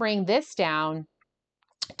 I can bring this down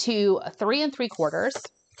to 3 3/4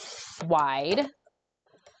 wide.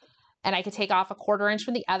 And I could take off a 1/4 inch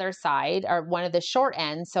from the other side, or one of the short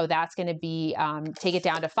ends. So that's going to be, take it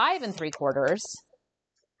down to 5 3/4.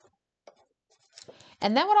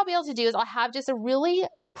 And then what I'll be able to do is I'll have just a really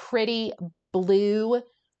pretty blue,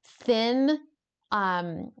 thin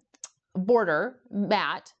border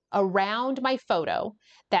mat around my photo,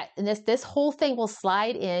 and this whole thing will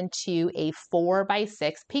slide into a 4 by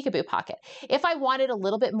 6 peekaboo pocket. If I wanted a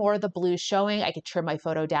little bit more of the blue showing, I could trim my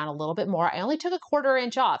photo down a little bit more. I only took a 1/4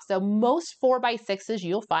 inch off. So most 4 by 6s,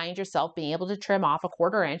 you'll find yourself being able to trim off a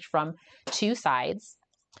 1/4 inch from 2 sides.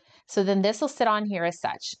 So then this will sit on here as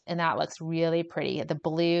such, and that looks really pretty. The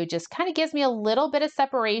blue just kind of gives me a little bit of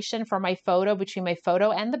separation for my photo, between my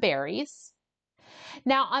photo and the berries.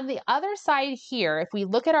 Now on the other side here, if we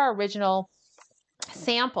look at our original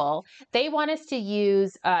sample, they want us to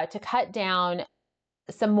use, to cut down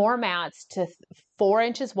some more mats to 4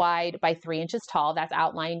 inches wide by 3 inches tall. That's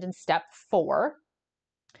outlined in step 4.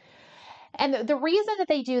 And the reason that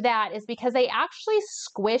they do that is because they actually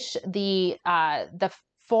squish the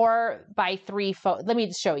 4x3 let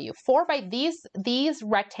me show you. These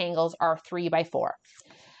rectangles are 3x4.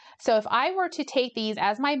 So if I were to take these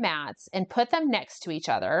as my mats and put them next to each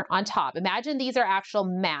other on top, imagine these are actual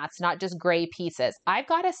mats, not just gray pieces. I've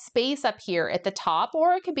got a space up here at the top,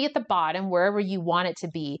 or it could be at the bottom, wherever you want it to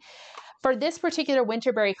be. For this particular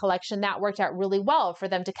Winterberry collection, that worked out really well for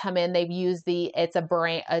them to come in. They've used it's a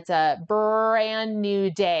brand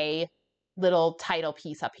new day little title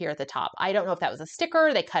piece up here at the top. I don't know if that was a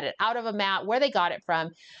sticker, they cut it out of a mat, where they got it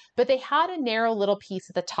from, but they had a narrow little piece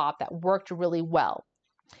at the top that worked really well.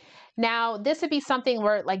 Now, this would be something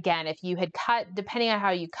where, again, if you had cut, depending on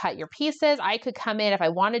how you cut your pieces, I could come in, if I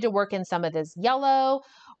wanted to work in some of this yellow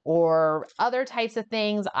or other types of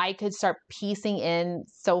things, I could start piecing in,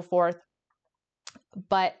 so forth.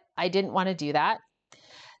 But I didn't want to do that.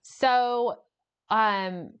 So,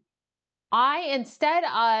 instead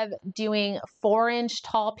of doing 4-inch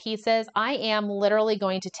tall pieces, I am literally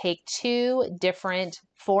going to take 2 different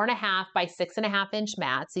 4.5 by 6.5 inch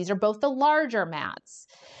mats. These are both the larger mats.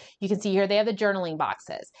 You can see here they have the journaling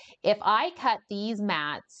boxes. If I cut these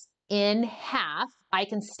mats in half, I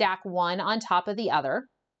can stack one on top of the other.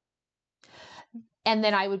 And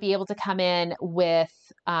then I would be able to come in with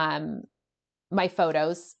my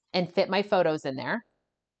photos and fit my photos in there.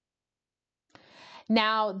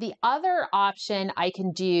 Now, the other option I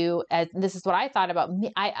can do, and this is what I thought about,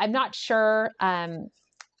 I'm not sure,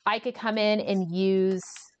 I could come in and use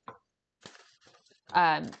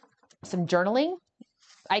some journaling.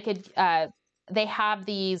 I could, they have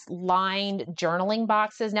these lined journaling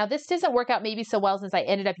boxes. Now, this doesn't work out maybe so well since I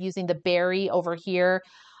ended up using the berry over here.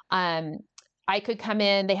 I could come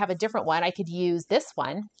in, they have a different one. I could use this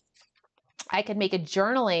one. I could make a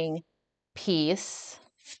journaling piece,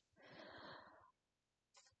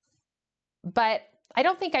 but I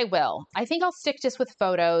don't think I will. I think I'll stick just with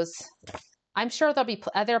photos. I'm sure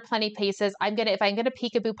there are plenty of places. If I'm gonna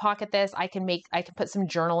peekaboo pocket this, I can put some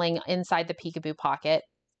journaling inside the peekaboo pocket.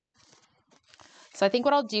 So I think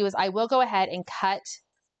what I'll do is I will go ahead and cut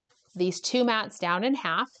these 2 mats down in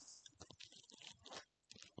half.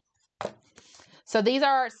 So these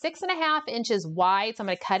are 6.5 inches wide. So I'm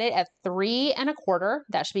going to cut it at 3 1/4.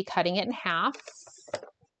 That should be cutting it in half.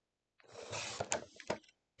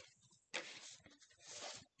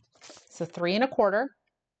 So 3 1/4.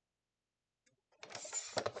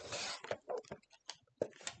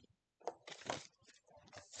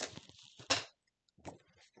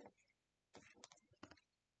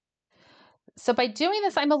 So by doing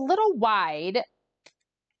this, I'm a little wide.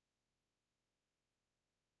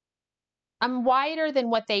 I'm wider than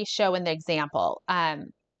what they show in the example. I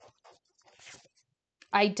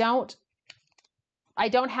don't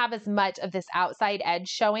have as much of this outside edge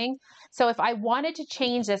showing. So if I wanted to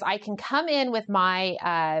change this, I can come in with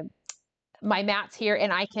my my mats here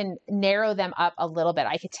and I can narrow them up a little bit.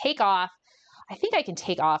 I think I can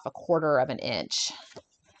take off 1/4 inch.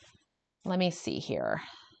 Let me see here.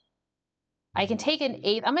 I can take I'm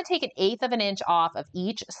going to take 1/8 inch off of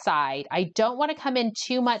each side. I don't want to come in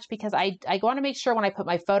too much because I want to make sure when I put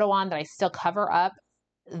my photo on that I still cover up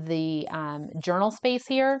the journal space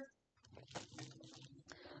here.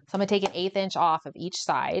 So I'm going to take 1/8 inch off of each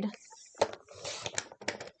side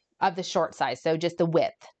of the short size. So just the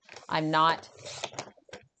width.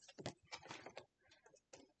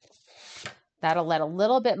 That'll let a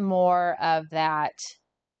little bit more of that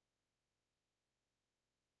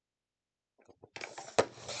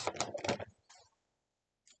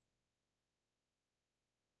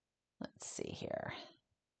see here.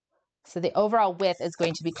 So the overall width is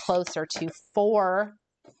going to be closer to 4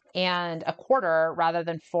 1/4 rather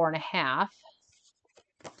than 4 1/2.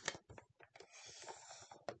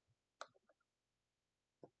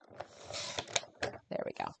 There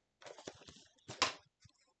we go.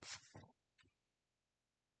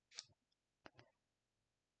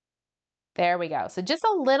 There we go. So just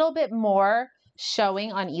a little bit more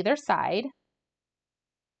showing on either side.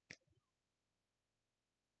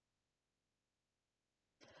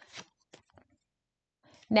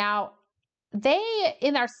 Now,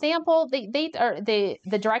 in our sample,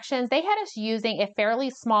 the directions, they had us using a fairly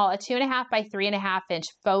small, a 2.5 by 3.5 inch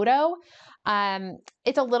photo.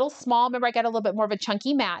 It's a little small. Remember, I got a little bit more of a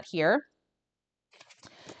chunky mat here.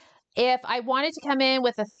 If I wanted to come in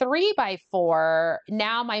with a 3x4,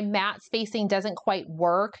 now my mat spacing doesn't quite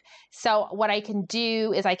work. So what I can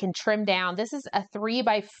do is I can trim down. This is a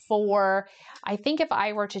 3x4. I think if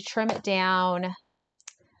I were to trim it down,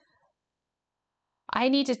 I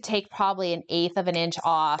need to take probably 1/8 inch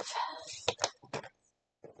off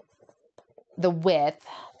the width.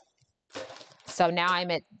 So now I'm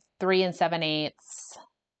at 3 7/8.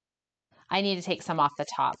 I need to take some off the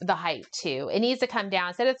top, the height too. It needs to come down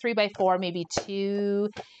instead of 3 by 4, maybe 2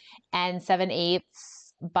 7/8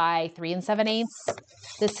 by 3 7/8.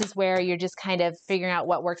 This is where you're just kind of figuring out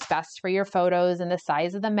what works best for your photos and the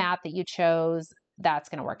size of the mat that you chose. That's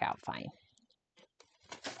going to work out fine.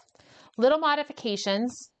 Little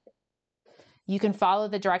modifications. You can follow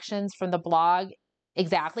the directions from the blog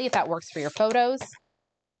exactly if that works for your photos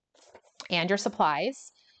and your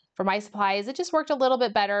supplies. For my supplies, it just worked a little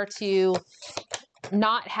bit better to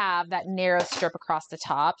not have that narrow strip across the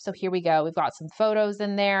top. So here we go. We've got some photos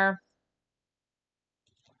in there.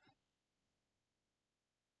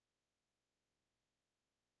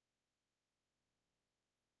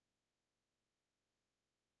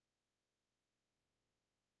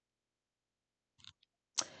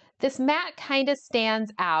 This mat kind of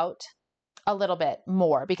stands out a little bit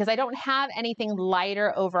more because I don't have anything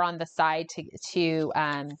lighter over on the side to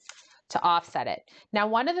offset it. Now,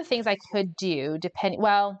 one of the things I could do,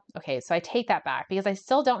 so I take that back because I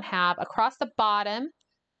still don't have across the bottom.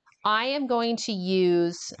 I am going to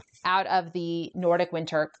use out of the Nordic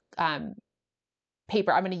Winter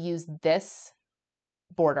paper. I'm going to use this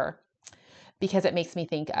border because it makes me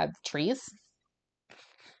think of trees.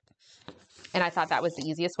 And I thought that was the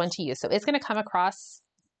easiest one to use. So it's going to come across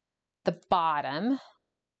the bottom.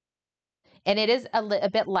 And it is a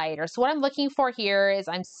bit lighter. So what I'm looking for here is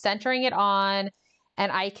I'm centering it on,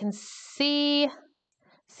 and I can see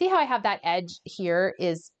how I have that edge here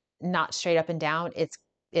is not straight up and down.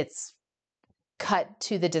 It's cut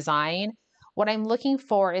to the design. What I'm looking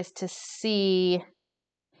for is to see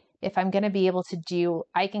if I'm going to be able to do,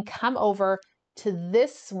 I can come over to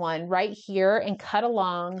this one right here and cut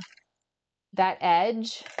along that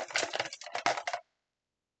edge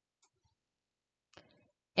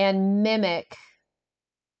and mimic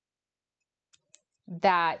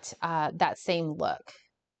that same look.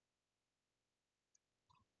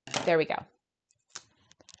 There we go.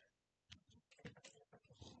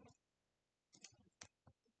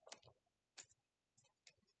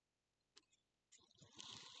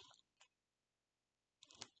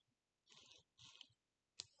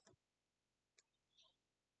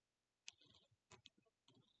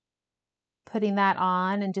 Putting that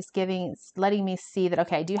on and just letting me see that,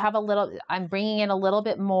 okay, I do have I'm bringing in a little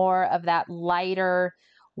bit more of that lighter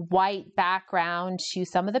white background to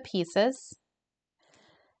some of the pieces.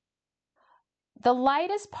 The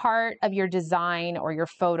lightest part of your design or your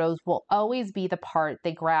photos will always be the part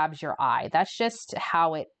that grabs your eye. That's just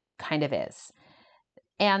how it kind of is.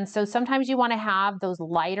 And so sometimes you want to have those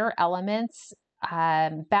lighter elements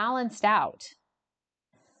balanced out.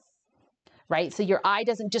 Right? So your eye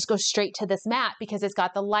doesn't just go straight to this mat because it's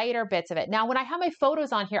got the lighter bits of it. Now, when I have my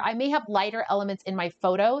photos on here, I may have lighter elements in my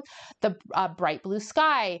photo, the bright blue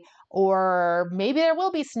sky, or maybe there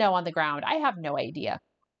will be snow on the ground. I have no idea.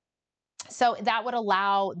 So that would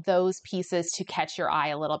allow those pieces to catch your eye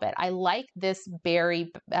a little bit. I like this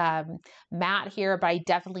berry mat here, but I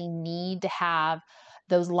definitely need to have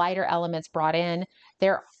those lighter elements brought in.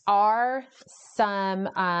 There are some,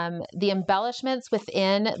 the embellishments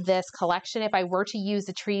within this collection. If I were to use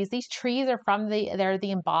the trees, these trees are they're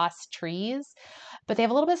the embossed trees, but they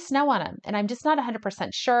have a little bit of snow on them. And I'm just not 100%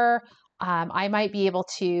 sure. I might be able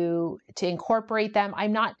to incorporate them.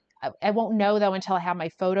 I won't know though until I have my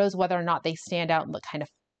photos, whether or not they stand out and look kind of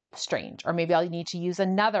strange, or maybe I'll need to use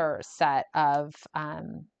another set of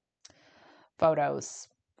photos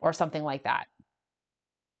or something like that.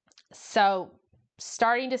 So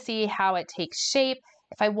starting to see how it takes shape.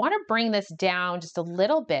 If I want to bring this down just a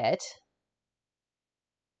little bit,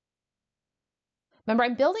 remember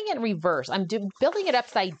I'm building it in reverse. I'm building it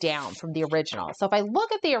upside down from the original. So if I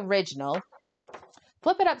look at the original,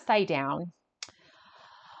 flip it upside down,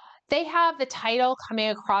 they have the title coming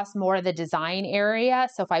across more of the design area.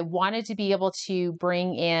 So if I wanted to be able to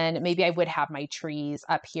bring in, maybe I would have my trees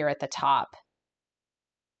up here at the top,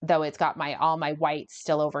 though it's got all my whites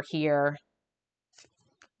still over here.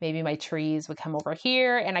 Maybe my trees would come over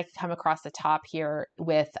here, and I could come across the top here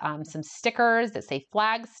with some stickers that say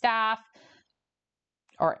Flagstaff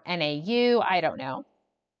or NAU. I don't know.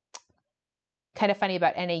 Kind of funny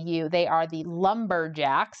about NAU, they are the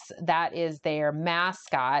Lumberjacks. That is their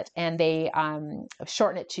mascot, and they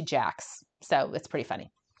shorten it to Jacks. So it's pretty funny.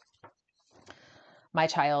 My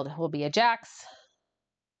child will be a Jacks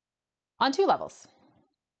on 2 levels.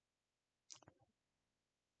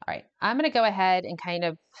 All right, I'm going to go ahead and kind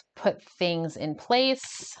of put things in place.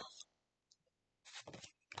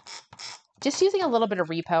 Just using a little bit of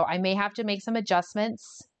repo. I may have to make some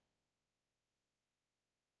adjustments.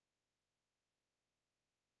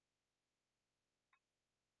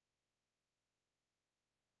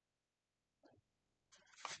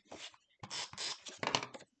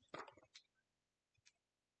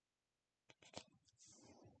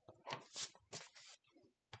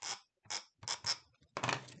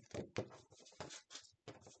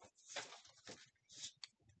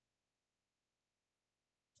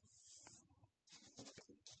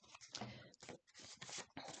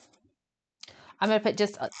 I'm going to put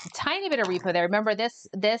just a tiny bit of repo there. Remember this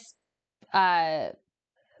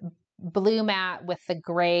blue mat with the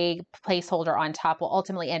gray placeholder on top will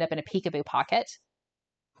ultimately end up in a peekaboo pocket.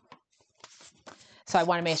 So I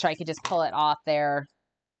want to make sure I could just pull it off there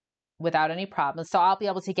without any problems. So I'll be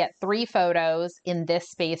able to get 3 photos in this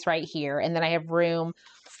space right here. And then I have room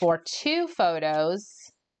for 2 photos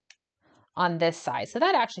on this side. So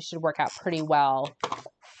that actually should work out pretty well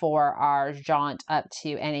for our jaunt up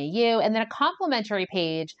to NAU. And then a complimentary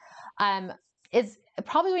page is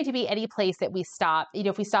probably going to be any place that we stop. You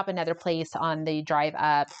know, if we stop another place on the drive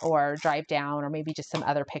up or drive down, or maybe just some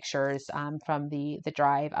other pictures from the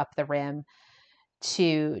drive up the rim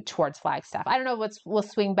towards Flagstaff. I don't know we'll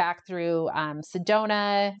swing back through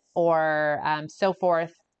Sedona or so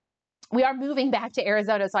forth. We are moving back to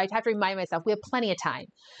Arizona, so I have to remind myself we have plenty of time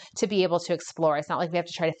to be able to explore. It's not like we have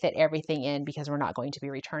to try to fit everything in because we're not going to be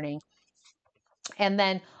returning. And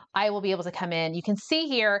then I will be able to come in. You can see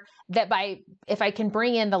here that if I can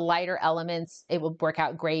bring in the lighter elements, it will work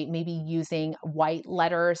out great. Maybe using white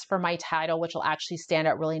letters for my title, which will actually stand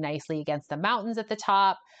out really nicely against the mountains at the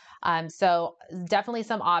top. So definitely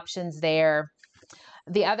some options there.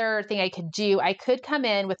 The other thing I could do, I could come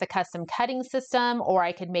in with a custom cutting system, or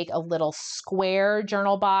I could make a little square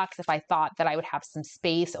journal box if I thought that I would have some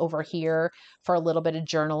space over here for a little bit of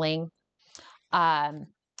journaling.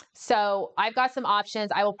 So I've got some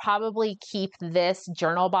options. I will probably keep this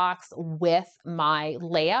journal box with my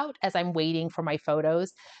layout as I'm waiting for my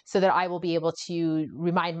photos, so that I will be able to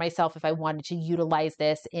remind myself if I wanted to utilize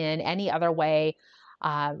this in any other way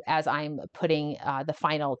as I'm putting the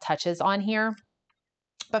final touches on here.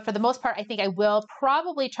 But for the most part, I think I will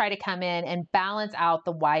probably try to come in and balance out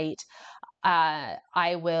the white. I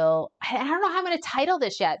don't know how I'm going to title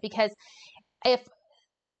this yet, because I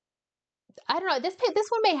don't know, this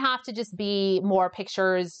one may have to just be more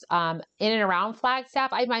pictures in and around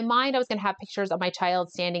Flagstaff. In my mind, I was going to have pictures of my child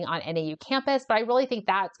standing on NAU campus, but I really think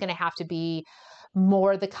that's going to have to be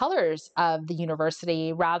more the colors of the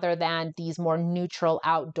university rather than these more neutral,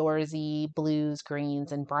 outdoorsy blues,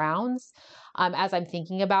 greens, and browns as I'm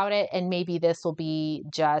thinking about it. And maybe this will be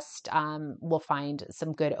just, we'll find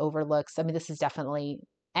some good overlooks. I mean, this is definitely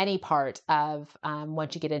any part of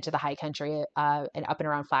once you get into the high country and up and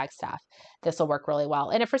around Flagstaff, this will work really well.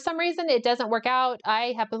 And if for some reason it doesn't work out,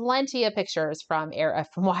 I have plenty of pictures from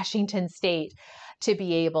Washington State to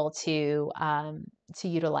be able to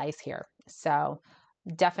utilize here. So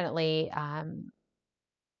definitely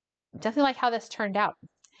like how this turned out.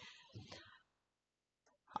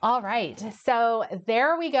 All right, so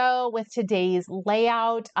there we go with today's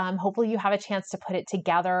layout. Hopefully you have a chance to put it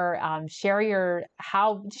together. Share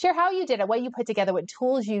how you did it, what you put together, what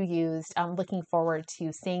tools you used. I'm looking forward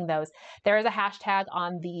to seeing those. There is a hashtag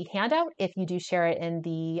on the handout if you do share it in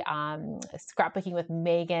the Scrapbooking with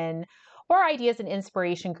Meggan or Ideas and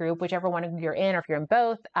Inspiration group, whichever one you're in, or if you're in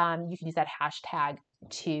both, you can use that hashtag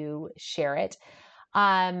to share it.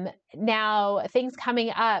 Now, things coming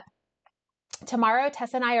up. Tomorrow,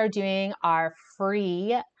 Tessa and I are doing our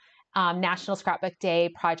free National Scrapbook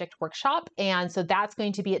Day project workshop. And so that's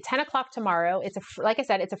going to be at 10 o'clock tomorrow. Like I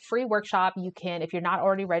said, it's a free workshop. You can, if you're not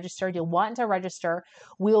already registered, you'll want to register.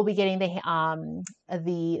 We will be getting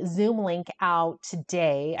the Zoom link out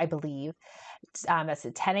today, I believe. That's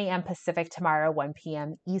at 10 a.m. Pacific tomorrow, 1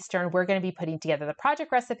 p.m. Eastern. We're going to be putting together the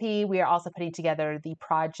project recipe. We are also putting together the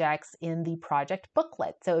projects in the project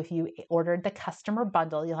booklet. So if you ordered the customer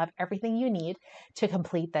bundle, you'll have everything you need to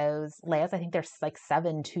complete those layouts. I think there's like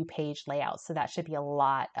 7 2-page layouts. So that should be a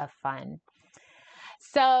lot of fun.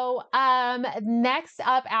 So next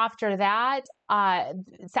up after that,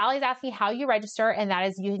 Sally's asking how you register, and that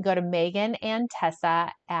is you can go to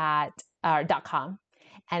megganandtessa.com.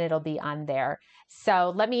 And it'll be on there.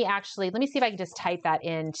 So let me see if I can just type that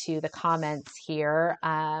into the comments here.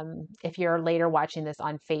 If you're later watching this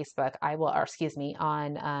on Facebook, on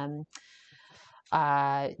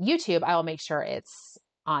YouTube, I will make sure it's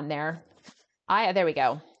on there. There we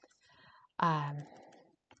go. I've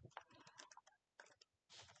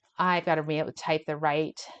got to be able to type the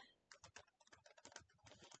right.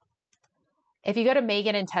 If you go to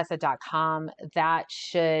megganandtessa.com, that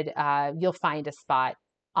should, you'll find a spot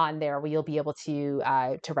on there where you'll be able to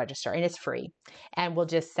register, and it's free. And we'll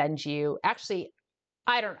just send you, actually,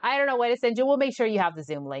 I don't know what to send you. We'll make sure you have the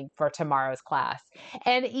Zoom link for tomorrow's class.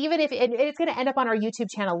 And even if it's going to end up on our YouTube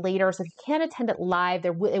channel later, so if you can't attend it live,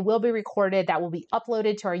 it will be recorded. That will be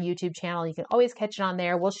uploaded to our YouTube channel. You can always catch it on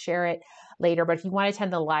there. We'll share it later. But if you want to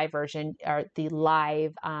attend the live version, or the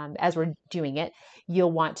live as we're doing it,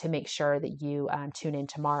 you'll want to make sure that you tune in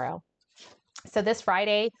tomorrow. So this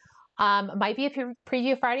Friday, Might be a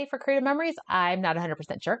preview Friday for Creative Memories. I'm not 100%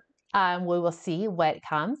 sure. We will see what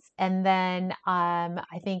comes. And then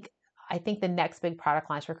I think the next big product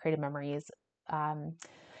launch for Creative Memories,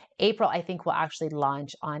 April, I think will actually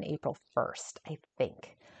launch on April 1st, I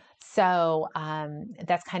think. So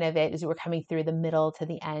that's kind of it, as we're coming through the middle to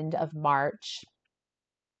the end of March.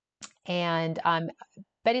 And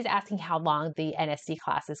Betty's asking how long the NSD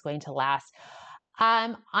class is going to last.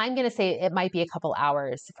 I'm going to say it might be a couple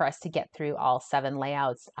hours for us to get through all 7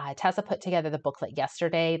 layouts. Tessa put together the booklet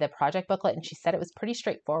yesterday, the project booklet, and she said it was pretty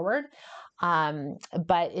straightforward,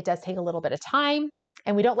 but it does take a little bit of time.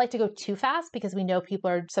 And we don't like to go too fast because we know people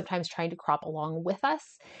are sometimes trying to crop along with us.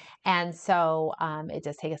 And so it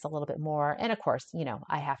does take us a little bit more. And of course,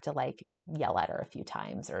 I have to like yell at her a few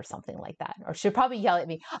times or something like that. Or she'll probably yell at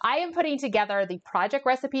me. I am putting together the project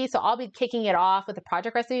recipe. So I'll be kicking it off with the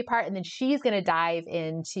project recipe part. And then she's going to dive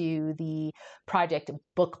into the project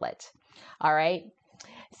booklet. All right.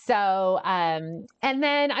 So, and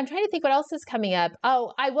then I'm trying to think what else is coming up.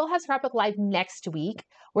 Oh, I will have Scrapbook Live next week.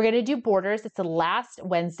 We're going to do borders. It's the last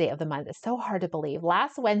Wednesday of the month. It's so hard to believe.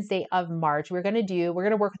 Last Wednesday of March, we're going to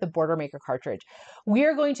work with the Border Maker cartridge. I'm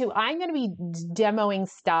going to be demoing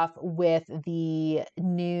stuff with the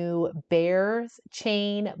new Bears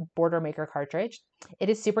Chain Border Maker cartridge. It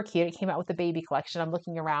is super cute. It came out with the baby collection. I'm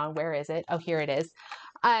looking around. Where is it? Oh, here it is.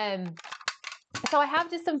 So I have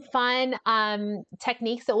just some fun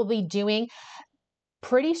techniques that we'll be doing.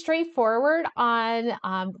 Pretty straightforward on,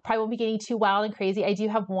 probably won't be getting too wild and crazy. I do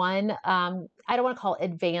have one, I don't want to call it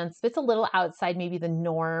advanced, but it's a little outside maybe the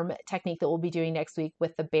norm technique that we'll be doing next week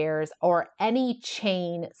with the Bears or any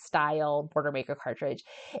chain style Border Maker cartridge.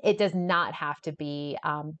 It does not have to be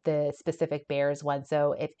the specific Bears one.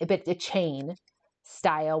 So but a chain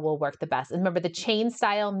style will work the best. And remember, the chain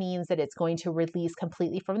style means that it's going to release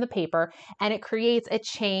completely from the paper, and it creates a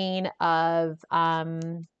chain of,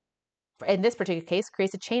 in this particular case,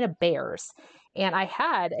 creates a chain of bears. And I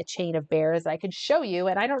had a chain of bears I could show you,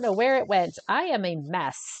 and I don't know where it went. I am a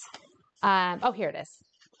mess. Oh, here it is.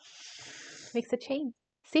 Makes a chain.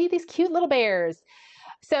 See these cute little bears.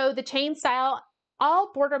 So the chain style,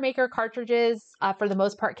 all Border Maker cartridges, for the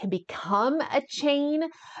most part, can become a chain,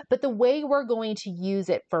 but the way we're going to use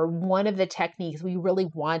it for one of the techniques, we really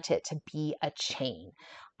want it to be a chain.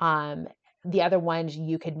 The other ones,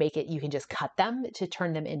 you can just cut them to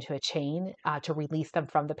turn them into a chain, to release them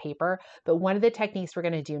from the paper. But one of the techniques we're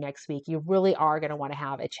going to do next week, you really are going to want to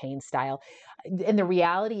have a chain style. And the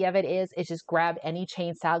reality of it is just grab any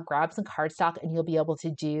chain style, grab some cardstock, and you'll be able to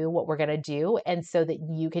do what we're going to do. And so that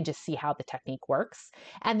you can just see how the technique works.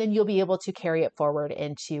 And then you'll be able to carry it forward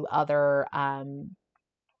into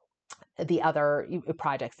the other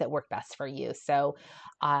projects that work best for you. So,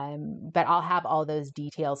 but I'll have all those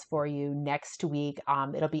details for you next week.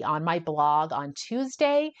 It'll be on my blog on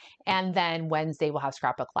Tuesday, and then Wednesday we'll have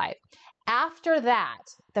Scrapbook Live. After that,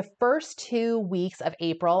 the first 2 weeks of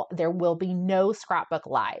April, there will be no Scrapbook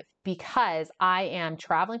Live because I am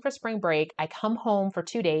traveling for spring break. I come home for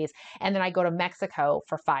 2 days, and then I go to Mexico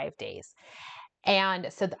for 5 days.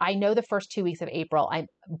 And so I know the first 2 weeks of April, I'm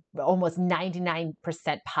almost 99%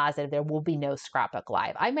 positive there will be no Scrapbook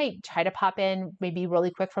Live. I might try to pop in maybe really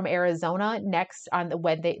quick from Arizona next on the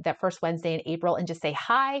Wednesday, that first Wednesday in April, and just say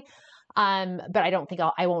hi. But I don't think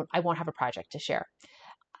I won't have a project to share.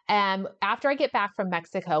 After I get back from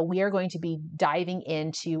Mexico, we are going to be diving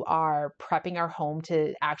into prepping our home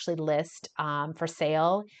to actually list for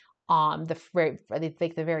sale the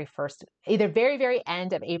very first, either very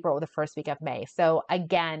end of April or the first week of May. So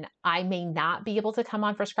again, I may not be able to come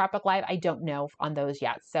on for Scrapbook Live. I don't know on those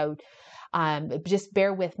yet. So just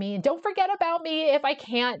bear with me, and don't forget about me if I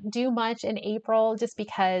can't do much in April, just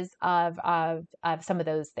because of some of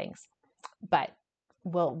those things. But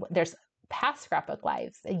there's past Scrapbook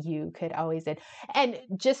Lives you could always do. And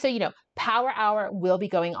just so you know, Power Hour will be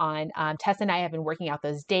going on. Tess and I have been working out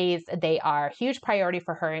those days. They are a huge priority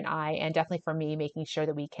for her and I, and definitely for me, making sure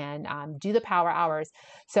that we can do the Power Hours.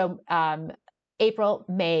 So April,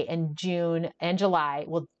 May, and June, and July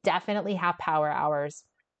will definitely have Power Hours.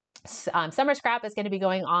 Summer Scrap is going to be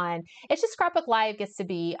going on. It's just Scrapbook Live gets to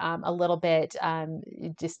be a little bit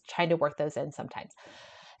just trying to work those in sometimes.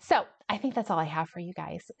 So I think that's all I have for you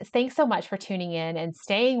guys. Thanks so much for tuning in and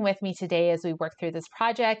staying with me today as we work through this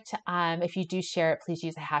project. If you do share it, please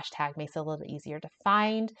use a hashtag. Makes it a little easier to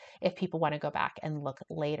find if people want to go back and look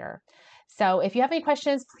later. So if you have any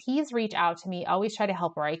questions, please reach out to me. Always try to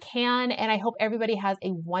help where I can. And I hope everybody has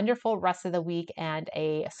a wonderful rest of the week and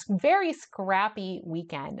a very scrappy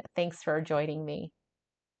weekend. Thanks for joining me.